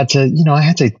like I had to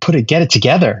get it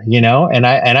together, and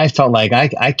I felt like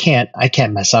I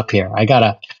can't mess up here. I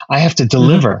have to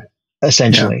deliver,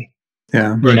 essentially.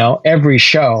 Yeah. Right. Every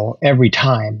show, every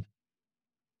time.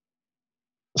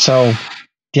 So,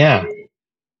 yeah.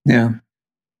 Yeah.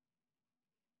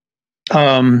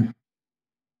 I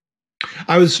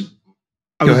was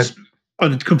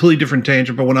on a completely different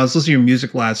tangent, but when I was listening to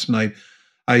music last night,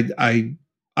 I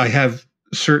have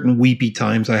certain weepy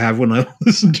times I have when I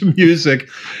listen to music,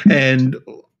 and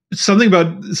something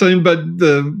about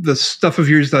the stuff of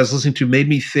yours that I was listening to made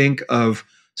me think of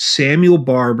Samuel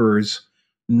Barber's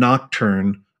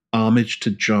Nocturne, Homage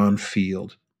to John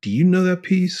Field. Do you know that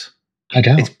piece? I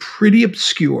don't. It's pretty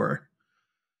obscure.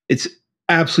 It's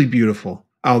absolutely beautiful.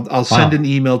 I'll send an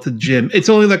email to Jim. It's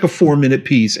only like a 4-minute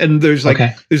piece, and there's like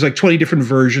 20 different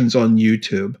versions on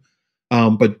YouTube.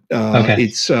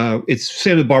 It's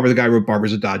Samuel Barber, the guy who wrote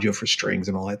Barber's Adagio for strings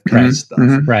and all that kind of stuff.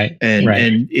 Mm-hmm. Right.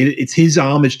 And it's his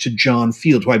homage to John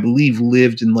Field, who I believe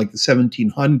lived in like the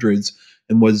 1700s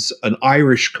and was an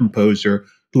Irish composer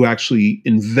who actually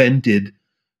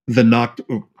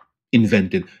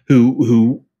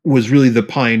who was really the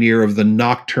pioneer of the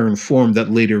nocturne form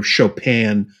that later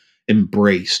Chopin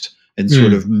embraced and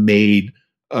sort of made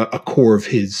a core of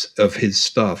his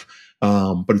stuff.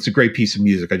 But it's a great piece of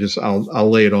music. I'll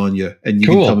lay it on you, and you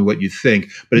can tell me what you think.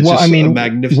 But it's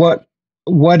magnificent.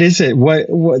 What is it? What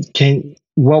can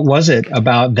what was it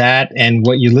about that and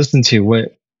what you listened to?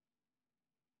 What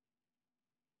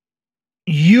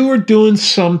you were doing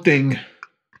something.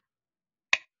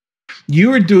 You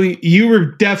were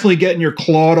definitely getting your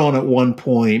clawed on at one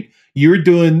point. You're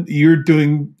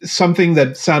doing something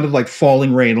that sounded like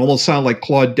falling rain, almost sounded like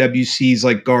Claude Debussy's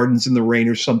like Gardens in the Rain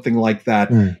or something like that.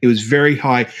 It was very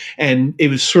high, and it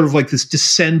was sort of like this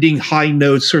descending high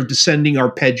notes, sort of descending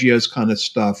arpeggios kind of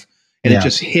stuff. And it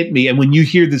just hit me. And when you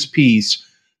hear this piece,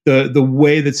 the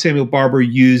way that Samuel Barber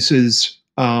uses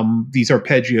these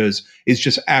arpeggios is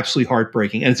just absolutely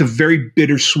heartbreaking. And it's a very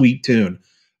bittersweet tune.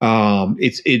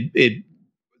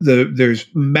 There's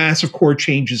massive chord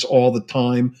changes all the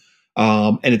time.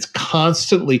 And it's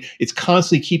constantly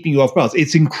keeping you off balance.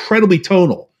 It's incredibly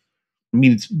tonal. I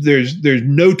mean, there's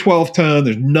no 12 tone.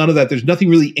 There's none of that. There's nothing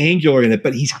really angular in it,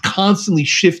 but he's constantly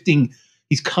shifting.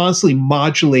 He's constantly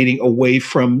modulating away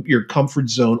from your comfort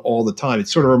zone all the time. It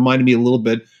sort of reminded me a little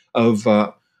bit of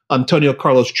Antonio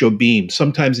Carlos Jobim.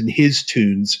 Sometimes in his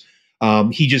tunes,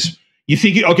 you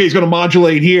think, okay, he's going to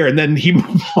modulate here, and then he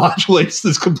modulates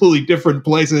this completely different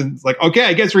place, and it's like, okay,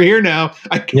 I guess we're here now.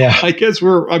 I guess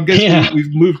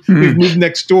we've moved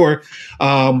next door,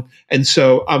 and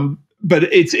so but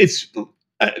it's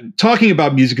talking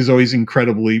about music is always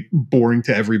incredibly boring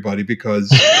to everybody because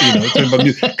talking about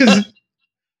music because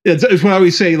it's what I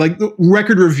always say. Like,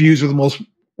 record reviews are the most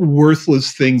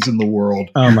worthless things in the world.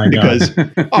 Oh my god!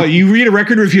 Because you read a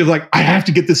record review like, I have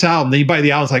to get this album. Then you buy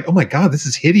the album, it's like, oh my god, this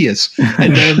is hideous.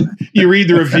 And then you read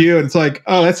the review and it's like,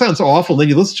 oh, that sounds awful. And then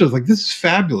you listen to it, like, this is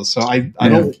fabulous. So I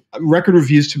don't. Record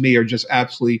reviews to me are just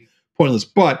absolutely pointless.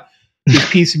 But this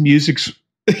piece of music,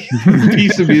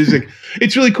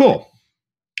 it's really cool.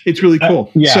 It's really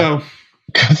cool. So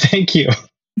thank you.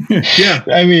 Yeah,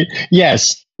 I mean,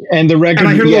 yes. And the record, and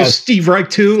I heard a little Steve Reich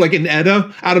too, like in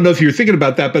Edda. I don't know if you're thinking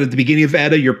about that, but at the beginning of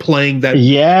Edda, you're playing that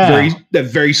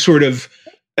very sort of.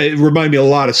 It reminded me a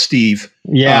lot of Steve.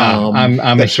 Yeah, I'm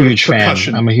a huge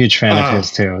fan. I'm a huge fan of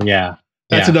his too. Yeah,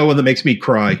 that's another one that makes me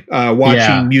cry.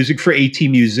 Watching Music for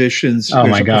 18 Musicians. Oh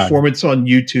There's a performance on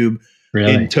YouTube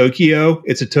in Tokyo.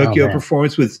 It's a Tokyo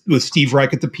performance with Steve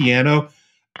Reich at the piano,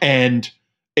 and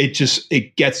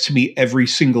it gets to me every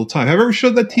single time. Have I ever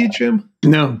showed that to you, Jim?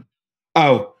 No.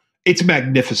 Oh, it's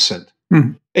magnificent.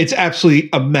 It's absolutely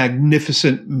a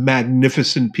magnificent,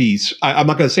 magnificent piece. I'm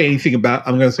not going to say anything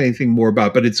more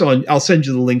about it, but it's on. I'll send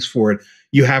you the links for it.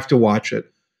 You have to watch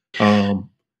it.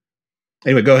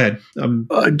 Anyway, go ahead.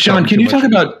 John, can you talk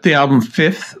about the album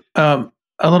Fifth a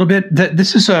little bit?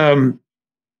 This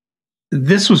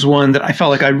was one that I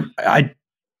felt like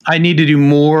I need to do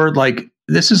more. Like,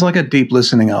 this is like a deep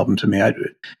listening album to me. I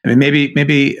mean,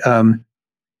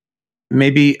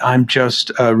 maybe I'm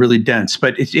just really dense,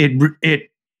 but it's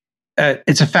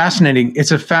a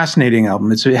fascinating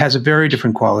album. It has a very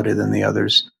different quality than the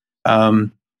others.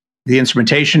 The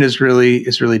instrumentation is really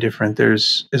different.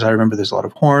 As I remember, there's a lot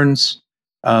of horns.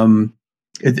 Was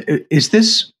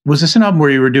this an album where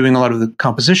you were doing a lot of the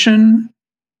composition?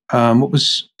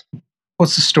 What's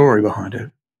the story behind it?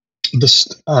 The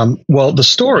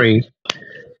story.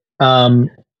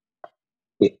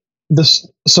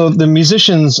 So the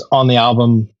musicians on the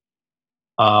album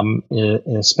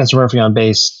is Spencer Murphy on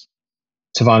bass,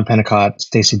 Tavon Pennicott,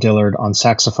 Stacey Dillard on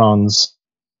saxophones,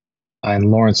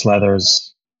 and Lawrence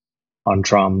Leathers on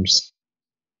drums.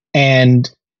 And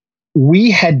we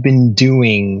had been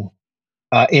doing,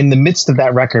 in the midst of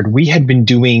that record, we had been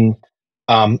doing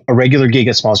a regular gig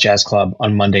at Smalls Jazz Club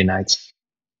on Monday nights.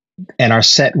 And our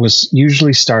set was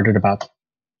usually started about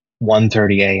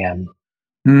 1:30 a.m.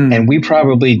 And we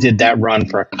probably did that run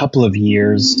for a couple of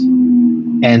years.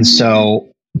 And so,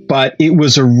 but it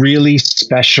was a really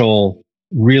special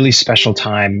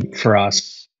time for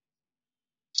us.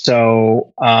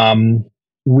 So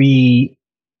we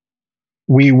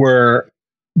were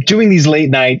doing these late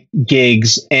night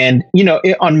gigs and,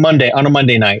 on a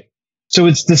Monday night. So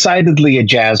it's decidedly a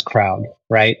jazz crowd,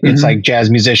 right? Mm-hmm. It's like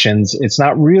jazz musicians. It's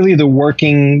not really the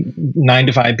working 9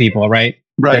 to 5 people, right?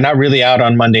 They're not really out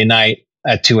on Monday night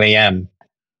at 2 a.m.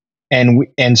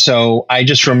 And so I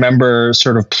just remember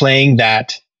sort of playing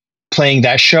that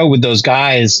show with those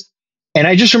guys. And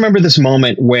I just remember this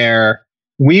moment where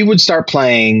we would start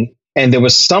playing and there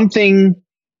was something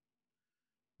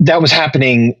that was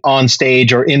happening on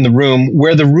stage or in the room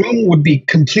where the room would be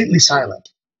completely silent.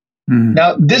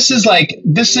 Now, this is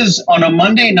on a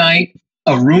Monday night,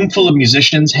 a room full of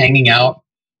musicians hanging out,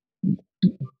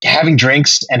 having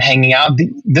drinks and hanging out.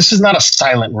 This is not a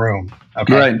silent room.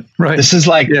 Okay. Right. This is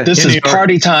this is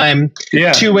party time,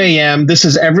 2 a.m. This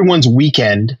is everyone's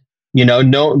weekend.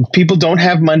 No people don't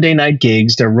have Monday night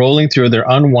gigs. They're rolling through. They're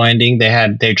unwinding.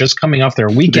 They're just coming off their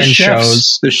weekend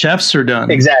shows. The chefs are done.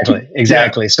 Exactly.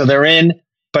 Yeah. So they're in.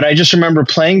 But I just remember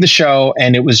playing the show,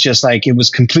 and it was just like it was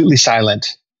completely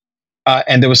silent.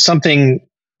 And there was something,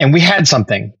 and we had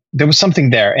something. There was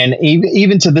something there, and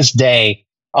even to this day,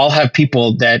 I'll have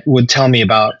people that would tell me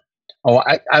about. Oh,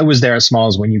 I was there at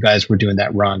Smalls when you guys were doing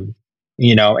that run.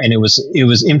 And it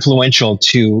was influential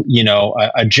to,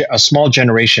 a small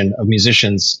generation of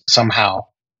musicians somehow.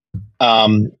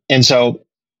 And so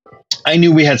I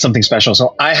knew we had something special.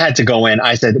 So I had to go in.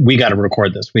 I said, we got to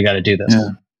record this. We got to do this. Yeah.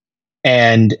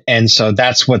 And so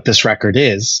that's what this record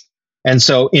is. And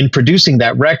so in producing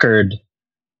that record,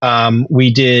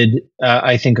 we did,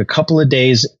 I think, a couple of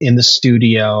days in the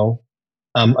studio.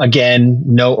 Again,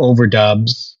 no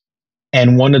overdubs.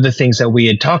 And one of the things that we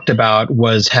had talked about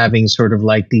was having sort of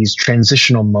like these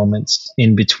transitional moments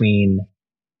in between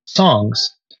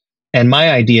songs. And my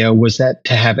idea was that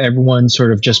to have everyone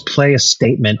sort of just play a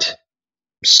statement,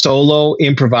 solo,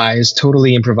 improvised,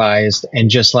 totally improvised, and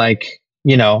just like,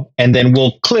 and then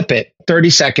we'll clip it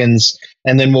 30 seconds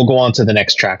and then we'll go on to the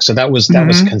next track. So that was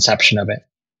the conception of it.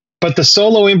 But the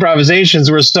solo improvisations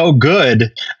were so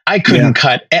good, I couldn't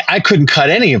cut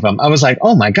any of them. I was like,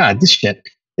 oh my God, this shit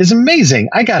is amazing.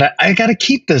 I gotta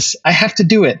keep this. I have to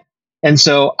do it. And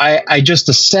so I just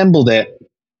assembled it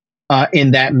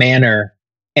in that manner.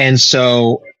 And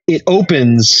so it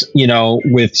opens,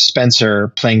 with Spencer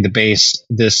playing the bass,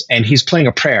 and he's playing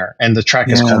a prayer, and the track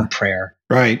is called Prayer.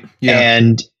 Right. Yeah.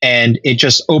 And it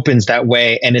just opens that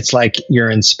way, and it's like you're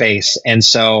in space. And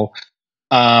so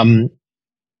the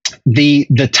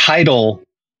title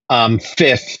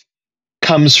Fifth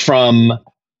comes from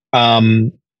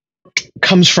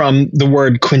the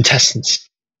word quintessence.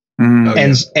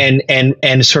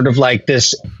 And sort of like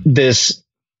this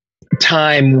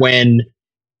time when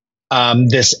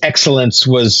this excellence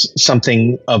was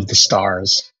something of the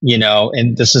stars,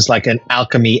 and this is like an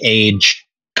alchemy age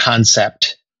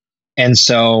concept. And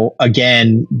so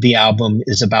again, the album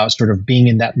is about sort of being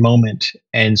in that moment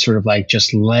and sort of like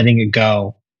just letting it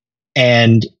go.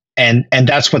 And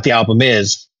that's what the album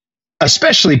is,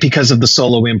 especially because of the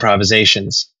solo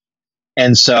improvisations.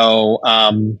 And so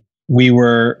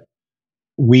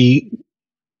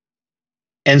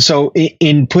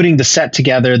in putting the set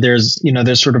together, there's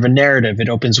sort of a narrative. It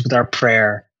opens with our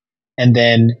prayer, and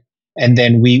then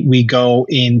we go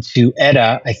into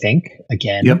Edda, I think,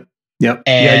 again. Yep.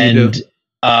 And yeah, you do.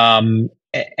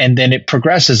 And then it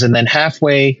progresses, and then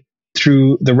halfway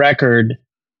through the record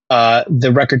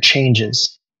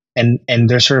changes, and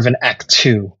there's sort of an act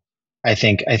 2. I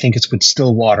think it's with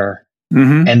Stillwater.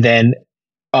 And then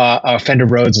Fender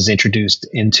Rhodes is introduced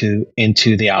into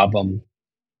the album,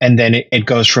 and then it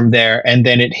goes from there, and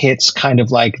then it hits kind of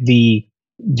like the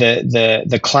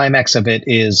climax of it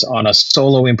is on a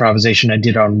solo improvisation I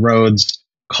did on Rhodes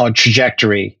called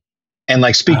Trajectory. And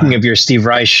like, speaking of your Steve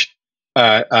Reich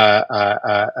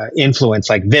influence,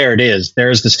 like there's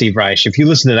the Steve Reich. If you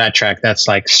listen to that track, that's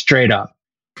like straight up.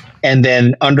 And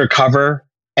then Undercover,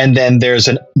 and then there's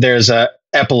a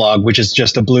epilogue, which is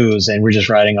just a blues, and we're just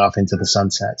riding off into the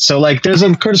sunset. So like there's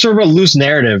a sort of a loose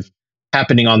narrative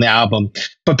happening on the album,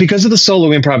 but because of the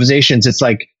solo improvisations, it's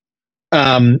like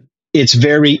it's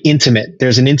very intimate.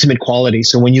 There's an intimate quality.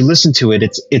 So when you listen to it,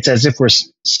 it's as if we're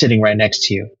sitting right next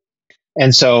to you.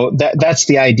 And so that's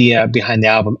the idea behind the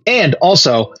album. And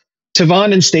also,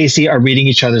 Tavon and Stacy are reading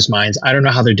each other's minds. I don't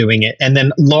know how they're doing it. And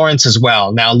then Lawrence as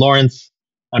well. Now, Lawrence,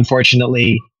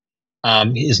 unfortunately,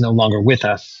 is no longer with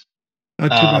us. Not too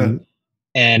bad.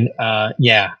 And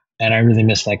and I really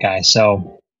miss that guy.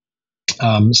 So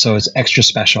it's extra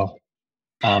special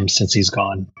since he's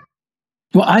gone.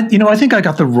 Well, I think I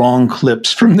got the wrong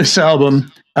clips from this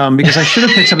album because I should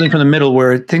have picked something from the middle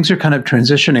where things are kind of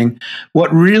transitioning.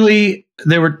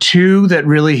 There were two that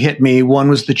really hit me. One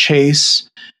was The Chase,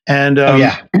 and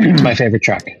it's my favorite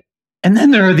track. And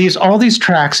then there are all these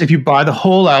tracks. If you buy the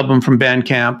whole album from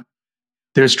Bandcamp,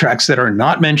 there's tracks that are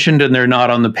not mentioned and they're not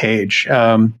on the page.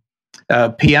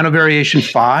 Piano Variation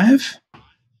 5,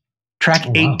 track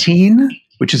 18,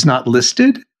 which is not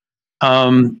listed.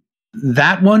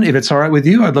 That one, if it's all right with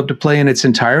you, I'd love to play in its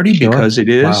entirety because it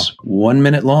is 1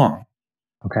 minute long.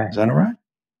 Okay. Is that all right?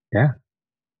 Yeah.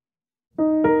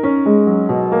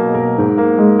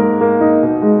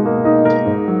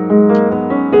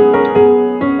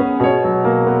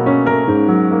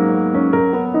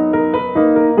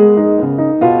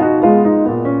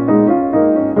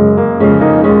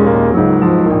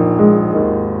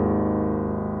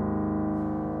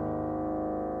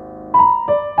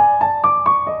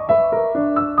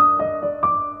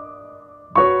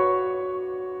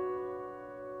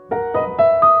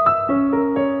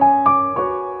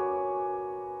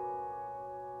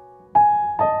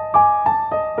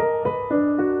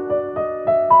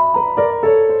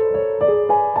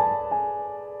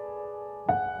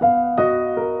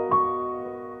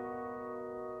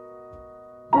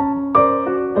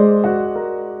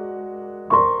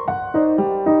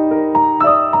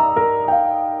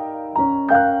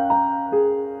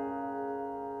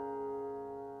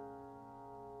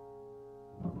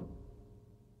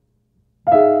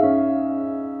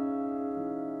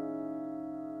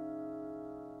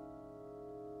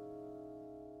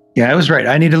 Yeah, I was right.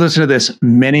 I need to listen to this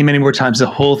many, many more times, the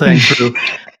whole thing through.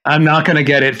 I'm not going to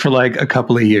get it for like a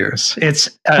couple of years. It's,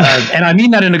 and I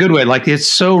mean that in a good way. Like, it's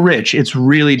so rich. It's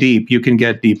really deep. You can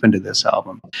get deep into this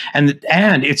album, and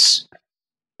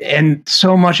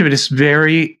so much of it is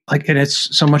very like, and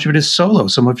it's so much of it is solo.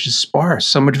 So much is sparse.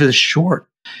 So much of it is short.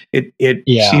 It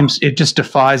seems, it just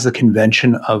defies the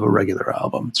convention of a regular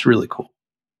album. It's really cool.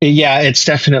 Yeah, it's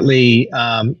definitely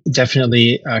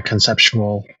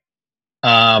conceptual.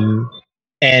 And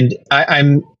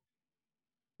I'm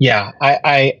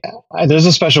there's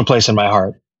a special place in my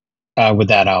heart with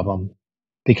that album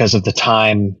because of the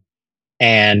time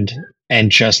and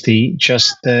just the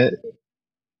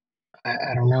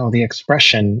I don't know, the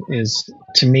expression is,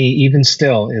 to me, even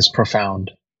still, is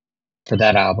profound for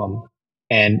that album,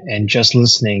 and just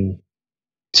listening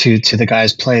to the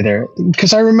guys play there,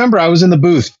 because I remember I was in the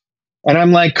booth and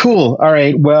I'm like, cool, all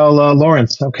right, well,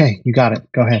 Lawrence, okay, you got it,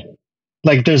 go ahead.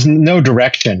 Like, there's no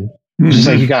direction. It's just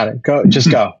like, you got it, go, just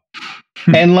go.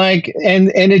 And like, and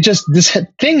it just, this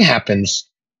thing happens.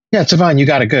 Yeah, Savon, you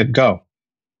got it, good, go.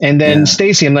 And then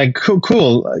Stacy, I'm like,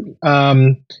 cool.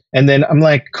 And then I'm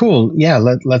like, cool, yeah,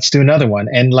 let's do another one.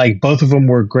 And like, both of them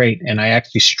were great, and I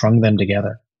actually strung them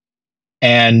together.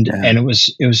 And it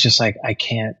was just like, I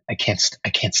can't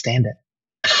stand it.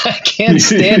 I can't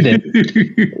stand it.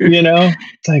 You know,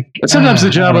 it's like, but sometimes the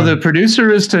job of the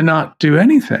producer is to not do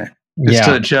anything. It's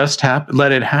to just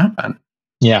let it happen.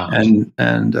 Yeah. And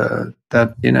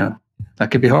that, you know, that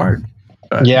could be hard.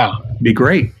 But it'd be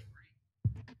great.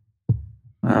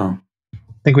 Wow. I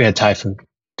think we had Thai food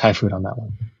on that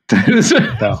one.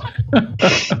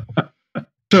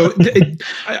 So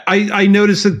I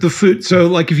noticed that the food, so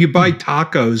like if you buy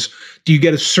tacos, do you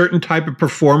get a certain type of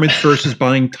performance versus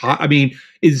buying I mean,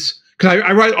 because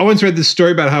I once read this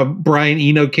story about how Brian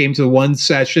Eno came to one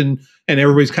session and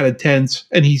everybody's kind of tense,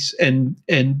 and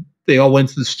they all went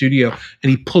to the studio and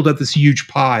he pulled out this huge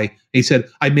pie. And he said,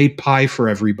 I made pie for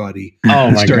everybody.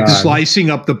 Oh my God. Started slicing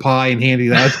up the pie and handing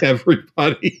it out to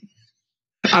everybody.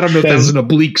 I don't know if that was an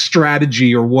oblique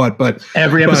strategy or what, but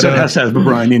every episode has to have a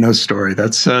Brian Eno story.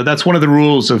 That's one of the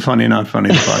rules of Funny Not Funny,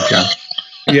 the podcast.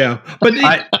 Yeah, but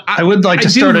I would like to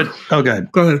start it. Oh, go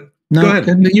ahead. Go ahead. No, go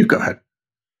ahead. You go ahead.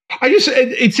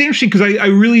 It's interesting because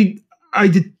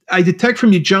I detect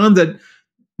from you, John, that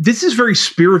this is very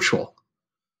spiritual.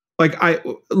 Like,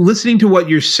 listening to what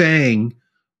you're saying,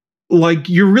 like,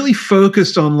 you're really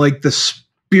focused on like the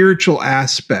spiritual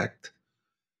aspect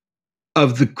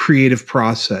of the creative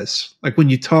process. Like, when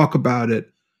you talk about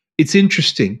it, it's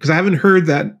interesting because I haven't heard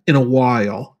that in a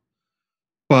while.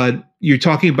 But you're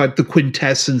talking about the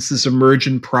quintessence, this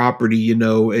emergent property. You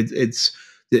know, it's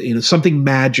something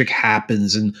magic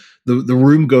happens and the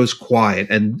room goes quiet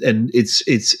and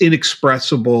it's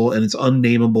inexpressible and it's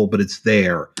unnameable, but it's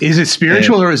there. Is it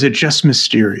spiritual or is it just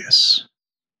mysterious?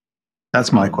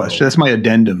 That's my question. That's my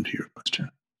addendum to your question.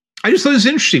 I just thought it was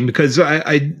interesting because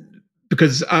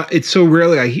because it's so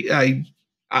rarely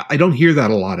I don't hear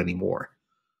that a lot anymore.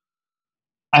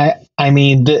 I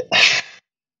mean,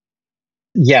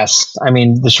 yes. I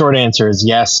mean, the short answer is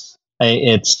yes.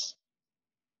 It's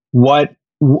what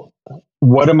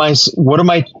am I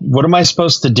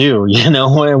supposed to do? You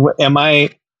know, am I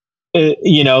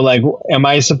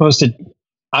supposed to?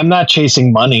 I'm not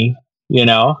chasing money. You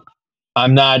know,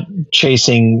 I'm not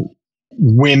chasing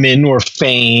women or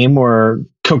fame or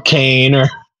cocaine or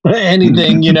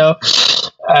anything. You know,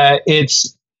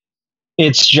 it's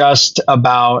just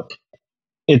about.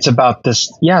 It's about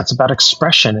this. Yeah, it's about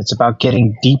expression. It's about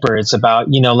getting deeper. It's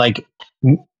about, you know, like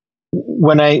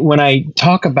when I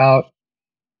talk about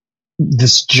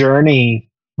this journey,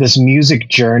 this music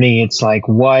journey, it's like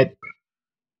what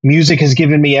music has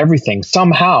given me everything.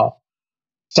 Somehow,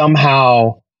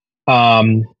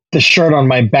 the shirt on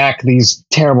my back, these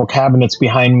terrible cabinets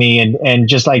behind me, and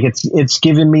just like it's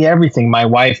given me everything. My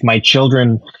wife, my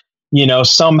children, you know,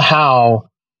 somehow.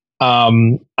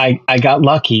 I got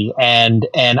lucky and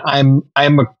I'm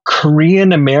a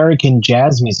Korean American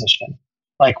jazz musician.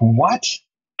 Like, what?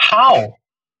 How?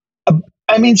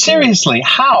 I mean, seriously,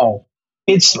 how?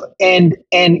 It's and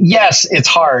yes, it's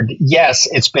hard. Yes,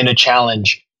 it's been a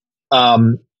challenge.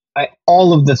 All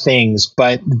of the things,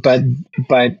 but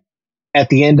at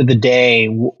the end of the day,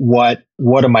 what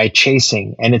am I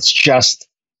chasing? And it's just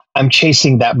I'm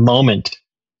chasing that moment.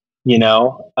 You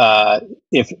know,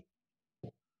 if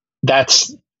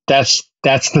that's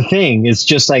the thing. It's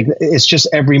just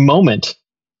every moment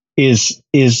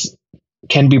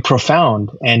can be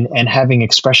profound, and having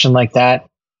expression like that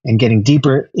and getting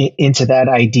deeper into that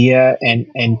idea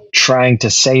and trying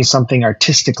to say something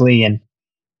artistically and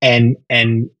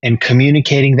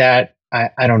communicating that.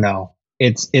 I don't know.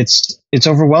 it's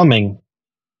overwhelming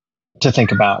to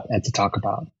think about and to talk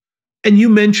about. And you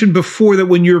mentioned before that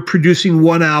when you're producing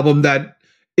one album that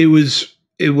it was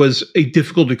a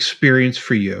difficult experience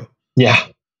for you. Yeah.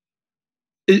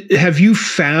 Have you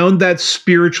found that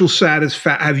spiritual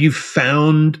satisfaction? Have you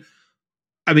found,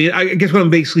 I mean, I guess what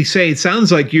I'm basically saying, it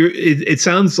sounds like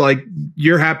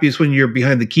you're happiest when you're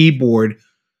behind the keyboard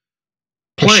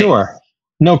playing. For sure.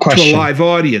 No question. To a live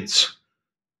audience.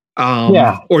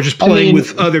 Or just playing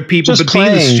with other people. But being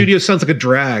in the studio sounds like a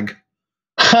drag.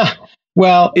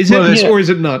 Well, is it, or is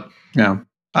it not? Yeah.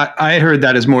 I heard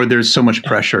that as more, there's so much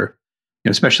pressure,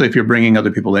 especially if you're bringing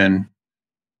other people in.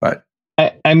 But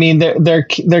I mean, there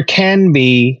can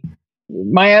be.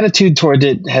 My attitude toward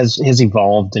it has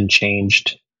evolved and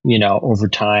changed, over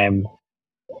time.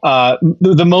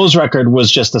 The Mose record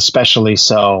was just especially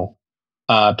so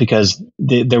because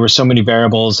there were so many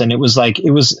variables, and it was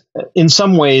in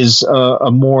some ways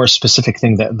a more specific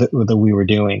thing that we were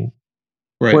doing.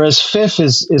 Right. Whereas Fifth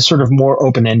is sort of more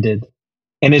open ended,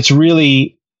 and it's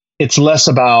less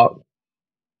about.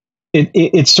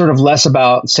 It's sort of less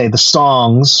about, say, the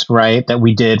songs, right, that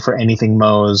we did for Anything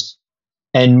Mose,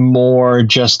 and more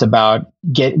just about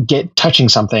get touching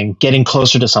something, getting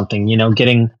closer to something,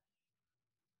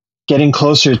 getting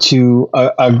closer to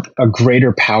a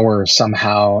greater power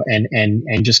somehow,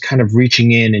 and just kind of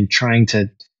reaching in and trying to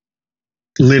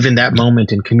live in that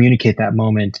moment and communicate that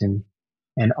moment and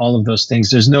all of those things.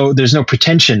 There's no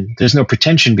pretension. There's no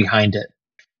pretension behind it.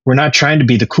 We're not trying to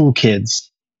be the cool kids.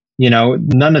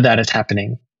 None of that is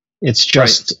happening. It's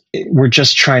just, we're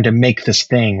just trying to make this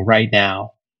thing right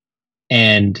now.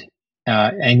 And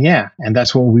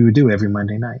that's what we would do every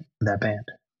Monday night with that band.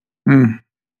 Mm.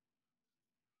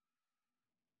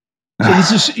 So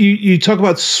this is, you talk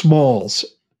about Smalls,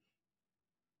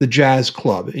 the jazz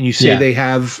club, and you say they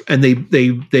have, and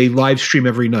they live stream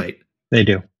every night. They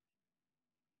do.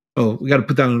 Oh, we got to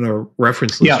put that on our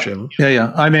reference list, Jim.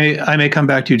 Yeah. I may come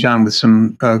back to you, John, with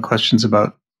some questions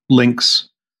about links,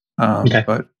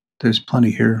 but there's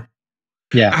plenty here.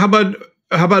 Yeah. How about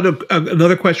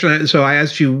another question? So I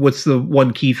asked you, what's the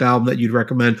one Keith album that you'd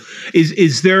recommend?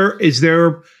 Is there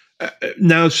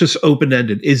now it's just open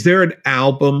ended? Is there an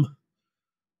album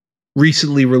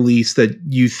recently released that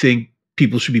you think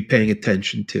people should be paying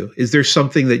attention to? Is there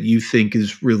something that you think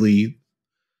is really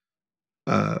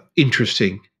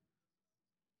interesting?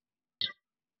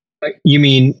 You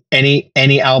mean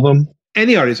any album?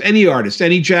 Any artist,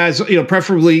 any jazz,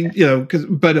 preferably,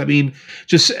 but I mean,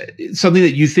 just something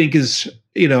that you think is,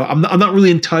 I'm not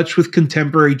really in touch with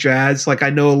contemporary jazz. Like I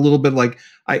know a little bit, like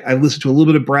I listen to a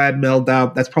little bit of Brad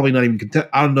Meldau. That's probably not even,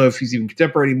 I don't know if he's even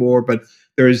contemporary anymore, but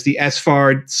there's the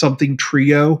Esfard something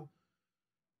trio.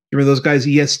 Remember those guys,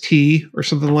 EST or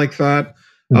something like that?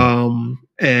 Mm.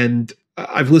 And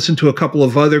I've listened to a couple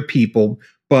of other people,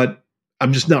 but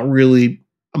I'm not really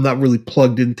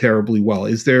plugged in terribly well.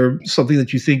 Is there something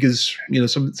that you think is,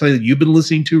 something that you've been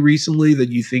listening to recently that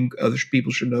you think other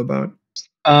people should know about?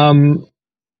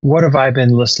 What have I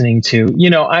been listening to?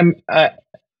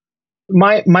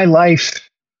 My life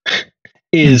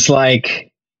is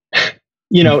like,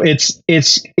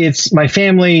 it's my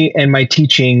family and my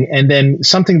teaching. And then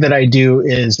something that I do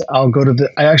is I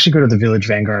actually go to the Village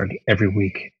Vanguard every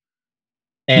week.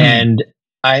 And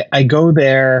I go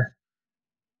there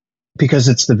because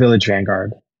it's the Village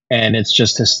Vanguard and it's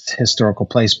just this historical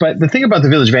place. But the thing about the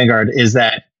Village Vanguard is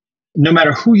that no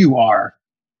matter who you are,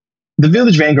 the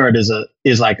Village Vanguard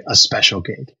is like a special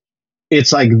gig.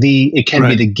 It's like it can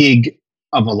be the gig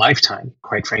of a lifetime,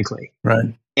 quite frankly.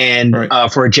 Right. And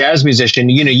for a jazz musician,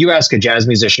 you ask a jazz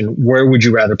musician, where would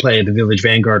you rather play, the Village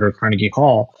Vanguard or Carnegie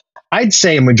Hall? I'd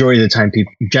say a majority of the time,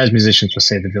 jazz musicians will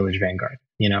say the Village Vanguard,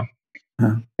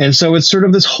 Huh. And so it's sort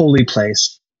of this holy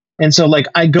place. And so like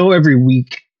I go every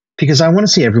week because I want to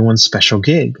see everyone's special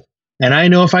gig. And I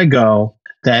know if I go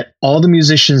that all the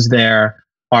musicians there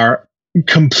are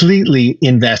completely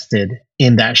invested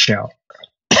in that show.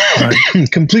 Right.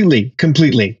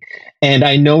 completely. And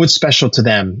I know it's special to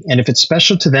them. And if it's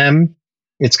special to them,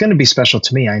 it's going to be special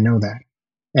to me. I know that.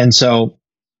 And so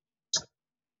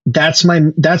that's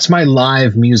my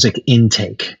live music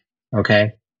intake.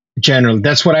 Okay. Generally,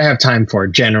 that's what I have time for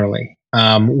generally.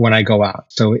 When I go out.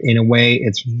 So in a way,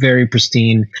 it's very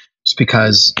pristine just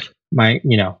because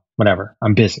whatever,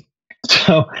 I'm busy.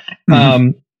 So,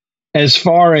 as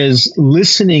far as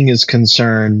listening is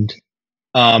concerned,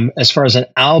 as far as an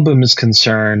album is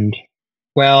concerned,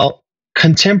 well,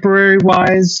 contemporary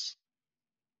wise,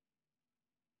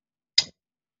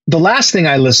 the last thing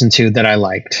I listened to that I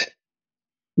liked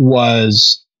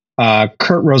was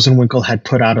Kurt Rosenwinkel had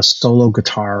put out a solo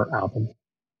guitar album.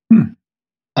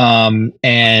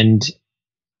 And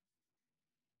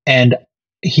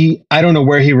I don't know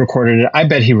where he recorded it. I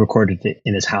bet he recorded it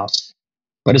in his house,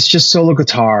 but it's just solo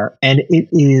guitar, and it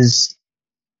is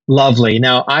lovely.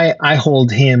 Now, I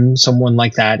hold him, someone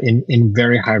like that, in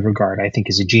very high regard. I think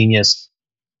he's a genius.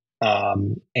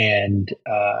 And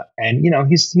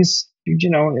he's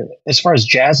as far as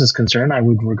jazz is concerned, I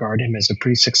would regard him as a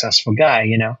pretty successful guy.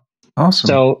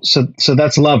 Awesome. So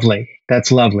that's lovely.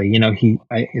 That's lovely.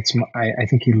 I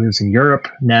think he lives in Europe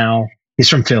now. He's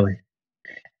from Philly.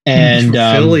 And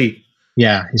Philly.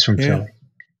 Yeah, he's from Philly.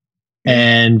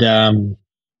 And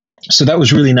so that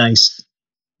was really nice.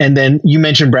 And then you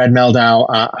mentioned Brad Meldau.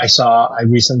 I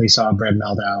recently saw Brad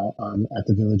Meldau at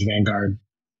the Village Vanguard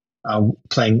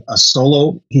playing a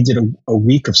solo. He did a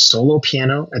week of solo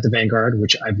piano at the Vanguard,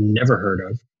 which I've never heard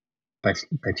of, but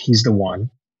he's the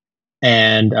one.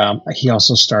 And he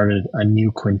also started a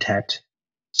new quintet.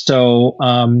 So,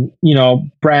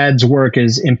 Brad's work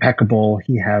is impeccable.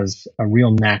 He has a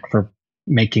real knack for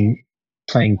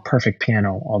playing perfect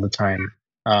piano all the time.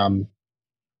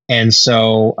 And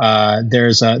so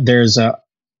there's an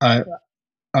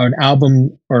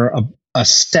album or a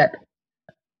set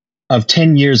of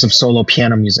 10 years of solo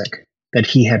piano music that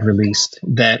he had released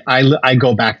that I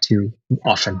go back to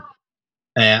often,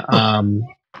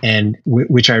 and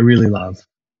which I really love.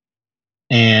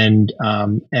 And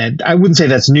I wouldn't say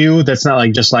that's new. That's not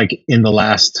just in the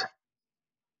last,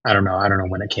 I don't know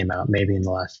when it came out, maybe in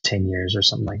the last 10 years or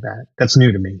something like that. That's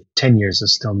new to me. 10 years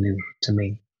is still new to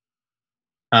me.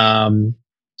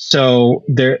 So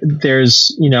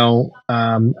there's,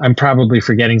 I'm probably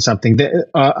forgetting something.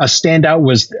 A standout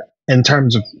was in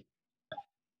terms of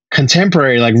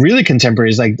contemporary, really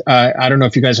contemporaries. I don't know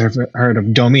if you guys have heard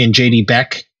of Domi and JD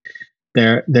Beck.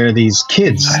 They're these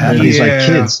kids. They're these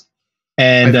kids.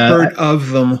 And I've heard of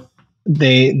them.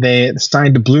 They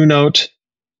signed to Blue Note,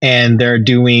 and they're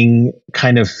doing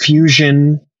kind of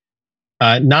fusion,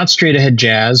 not straight ahead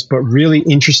jazz, but really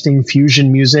interesting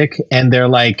fusion music. And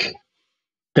they're I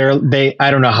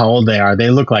don't know how old they are.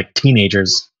 They look like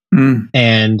teenagers. Mm.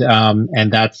 And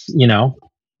that's,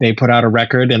 they put out a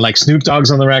record, and Snoop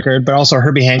Dogg's on the record, but also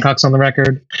Herbie Hancock's on the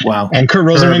record. Wow. And Kurt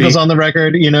Rosenwinkel's on the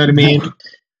record. You know what I mean?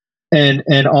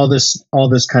 And all this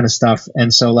kind of stuff.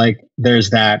 And so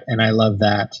there's that, and I love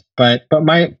that. But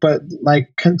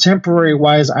contemporary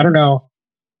wise, I don't know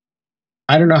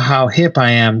how hip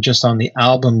I am just on the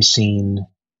album scene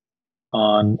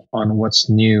on what's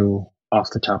new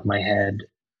off the top of my head.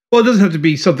 Well, it doesn't have to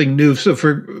be something new. So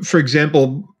for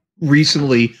example,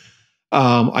 recently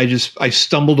I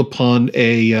stumbled upon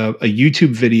a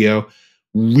YouTube video.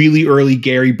 Really early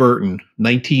Gary Burton,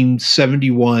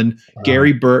 1971. Wow.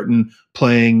 Gary Burton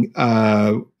playing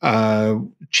Chega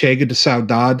de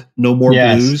Saudade, No More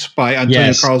Blues by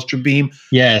Antonio Carlos Jobim.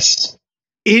 Yes.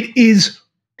 It is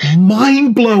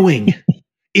mind-blowing.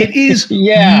 It is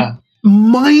Did I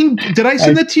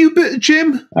send that to you,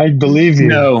 Jim? I believe you.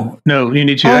 No, you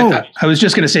need to. Oh. I was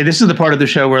just going to say, this is the part of the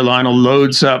show where Lionel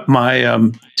loads up my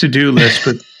to-do list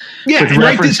with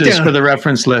references for the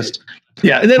reference list.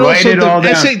 Yeah, and then also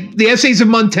the essays of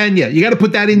Montaigne. You got to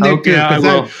put that in there too.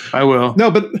 I will.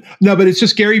 No, but it's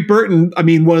just Gary Burton. I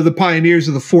mean, one of the pioneers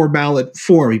of the 4-mallet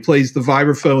form. He plays the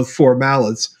vibraphone with 4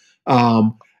 mallets,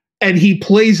 and he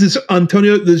plays this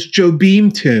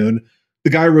Jobim tune. The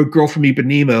guy who wrote "Girl from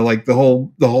Ipanema," the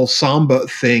whole samba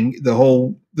thing, the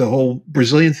whole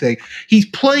Brazilian thing. He's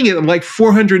playing it at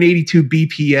 482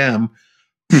 BPM.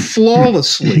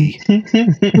 Flawlessly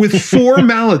with 4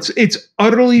 mallets. It's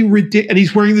utterly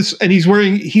ridiculous. And he's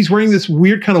wearing this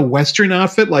weird kind of Western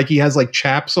outfit. He has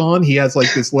chaps on. He has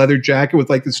this leather jacket with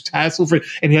this tassel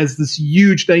and he has this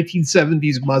huge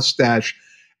 1970s mustache.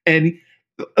 And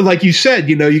like you said,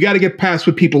 you got to get past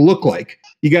what people look like.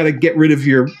 You got to get rid of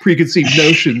your preconceived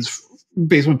notions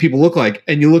based on what people look like.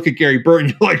 And you look at Gary Burton,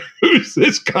 you're like, who's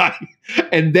this guy?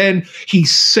 And then he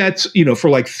sets,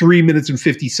 for 3 minutes and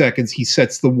 50 seconds, he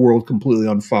sets the world completely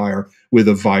on fire with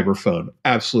a vibraphone.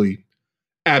 Absolutely,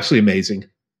 absolutely amazing.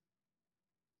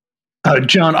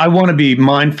 John, I want to be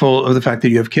mindful of the fact that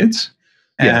you have kids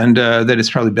and that it's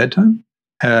probably bedtime.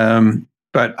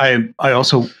 But I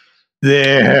also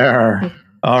there.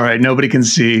 All right, nobody can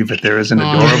see, but there is an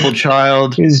adorable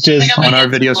child who's just on our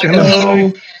video stream.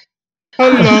 Hello.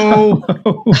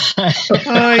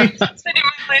 Hi.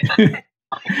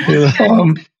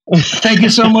 Thank you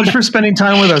so much for spending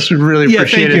time with us. We really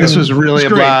appreciate it. This was really a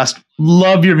blast.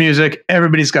 Love your music.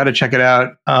 Everybody's got to check it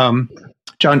out.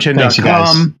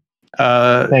 JohnChin.com.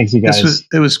 Thanks, you guys.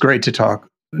 It was great to talk.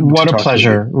 What a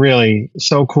pleasure. Really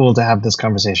so cool to have this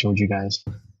conversation with you guys.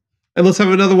 And let's have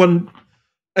another one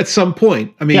at some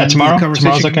point. I mean, yeah, tomorrow's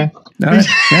okay. All right.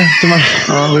 Yeah,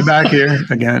 tomorrow. We're back here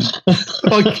again.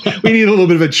 We need a little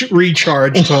bit of a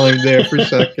recharge time there for a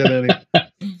second. Anyway.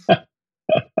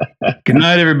 Good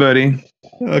night, everybody.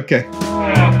 Okay.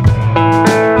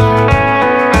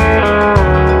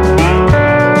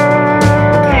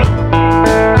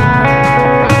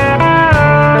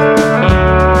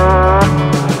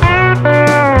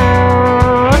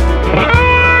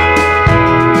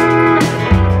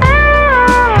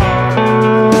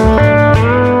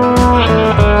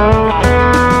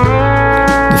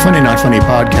 Funny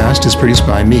podcast is produced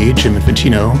by me, Jim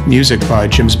Infantino. Music by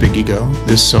Jim's Big Ego.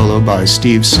 This solo by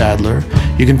Steve Sadler.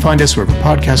 You can find us wherever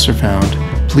podcasts are found.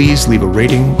 Please leave a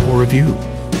rating or review.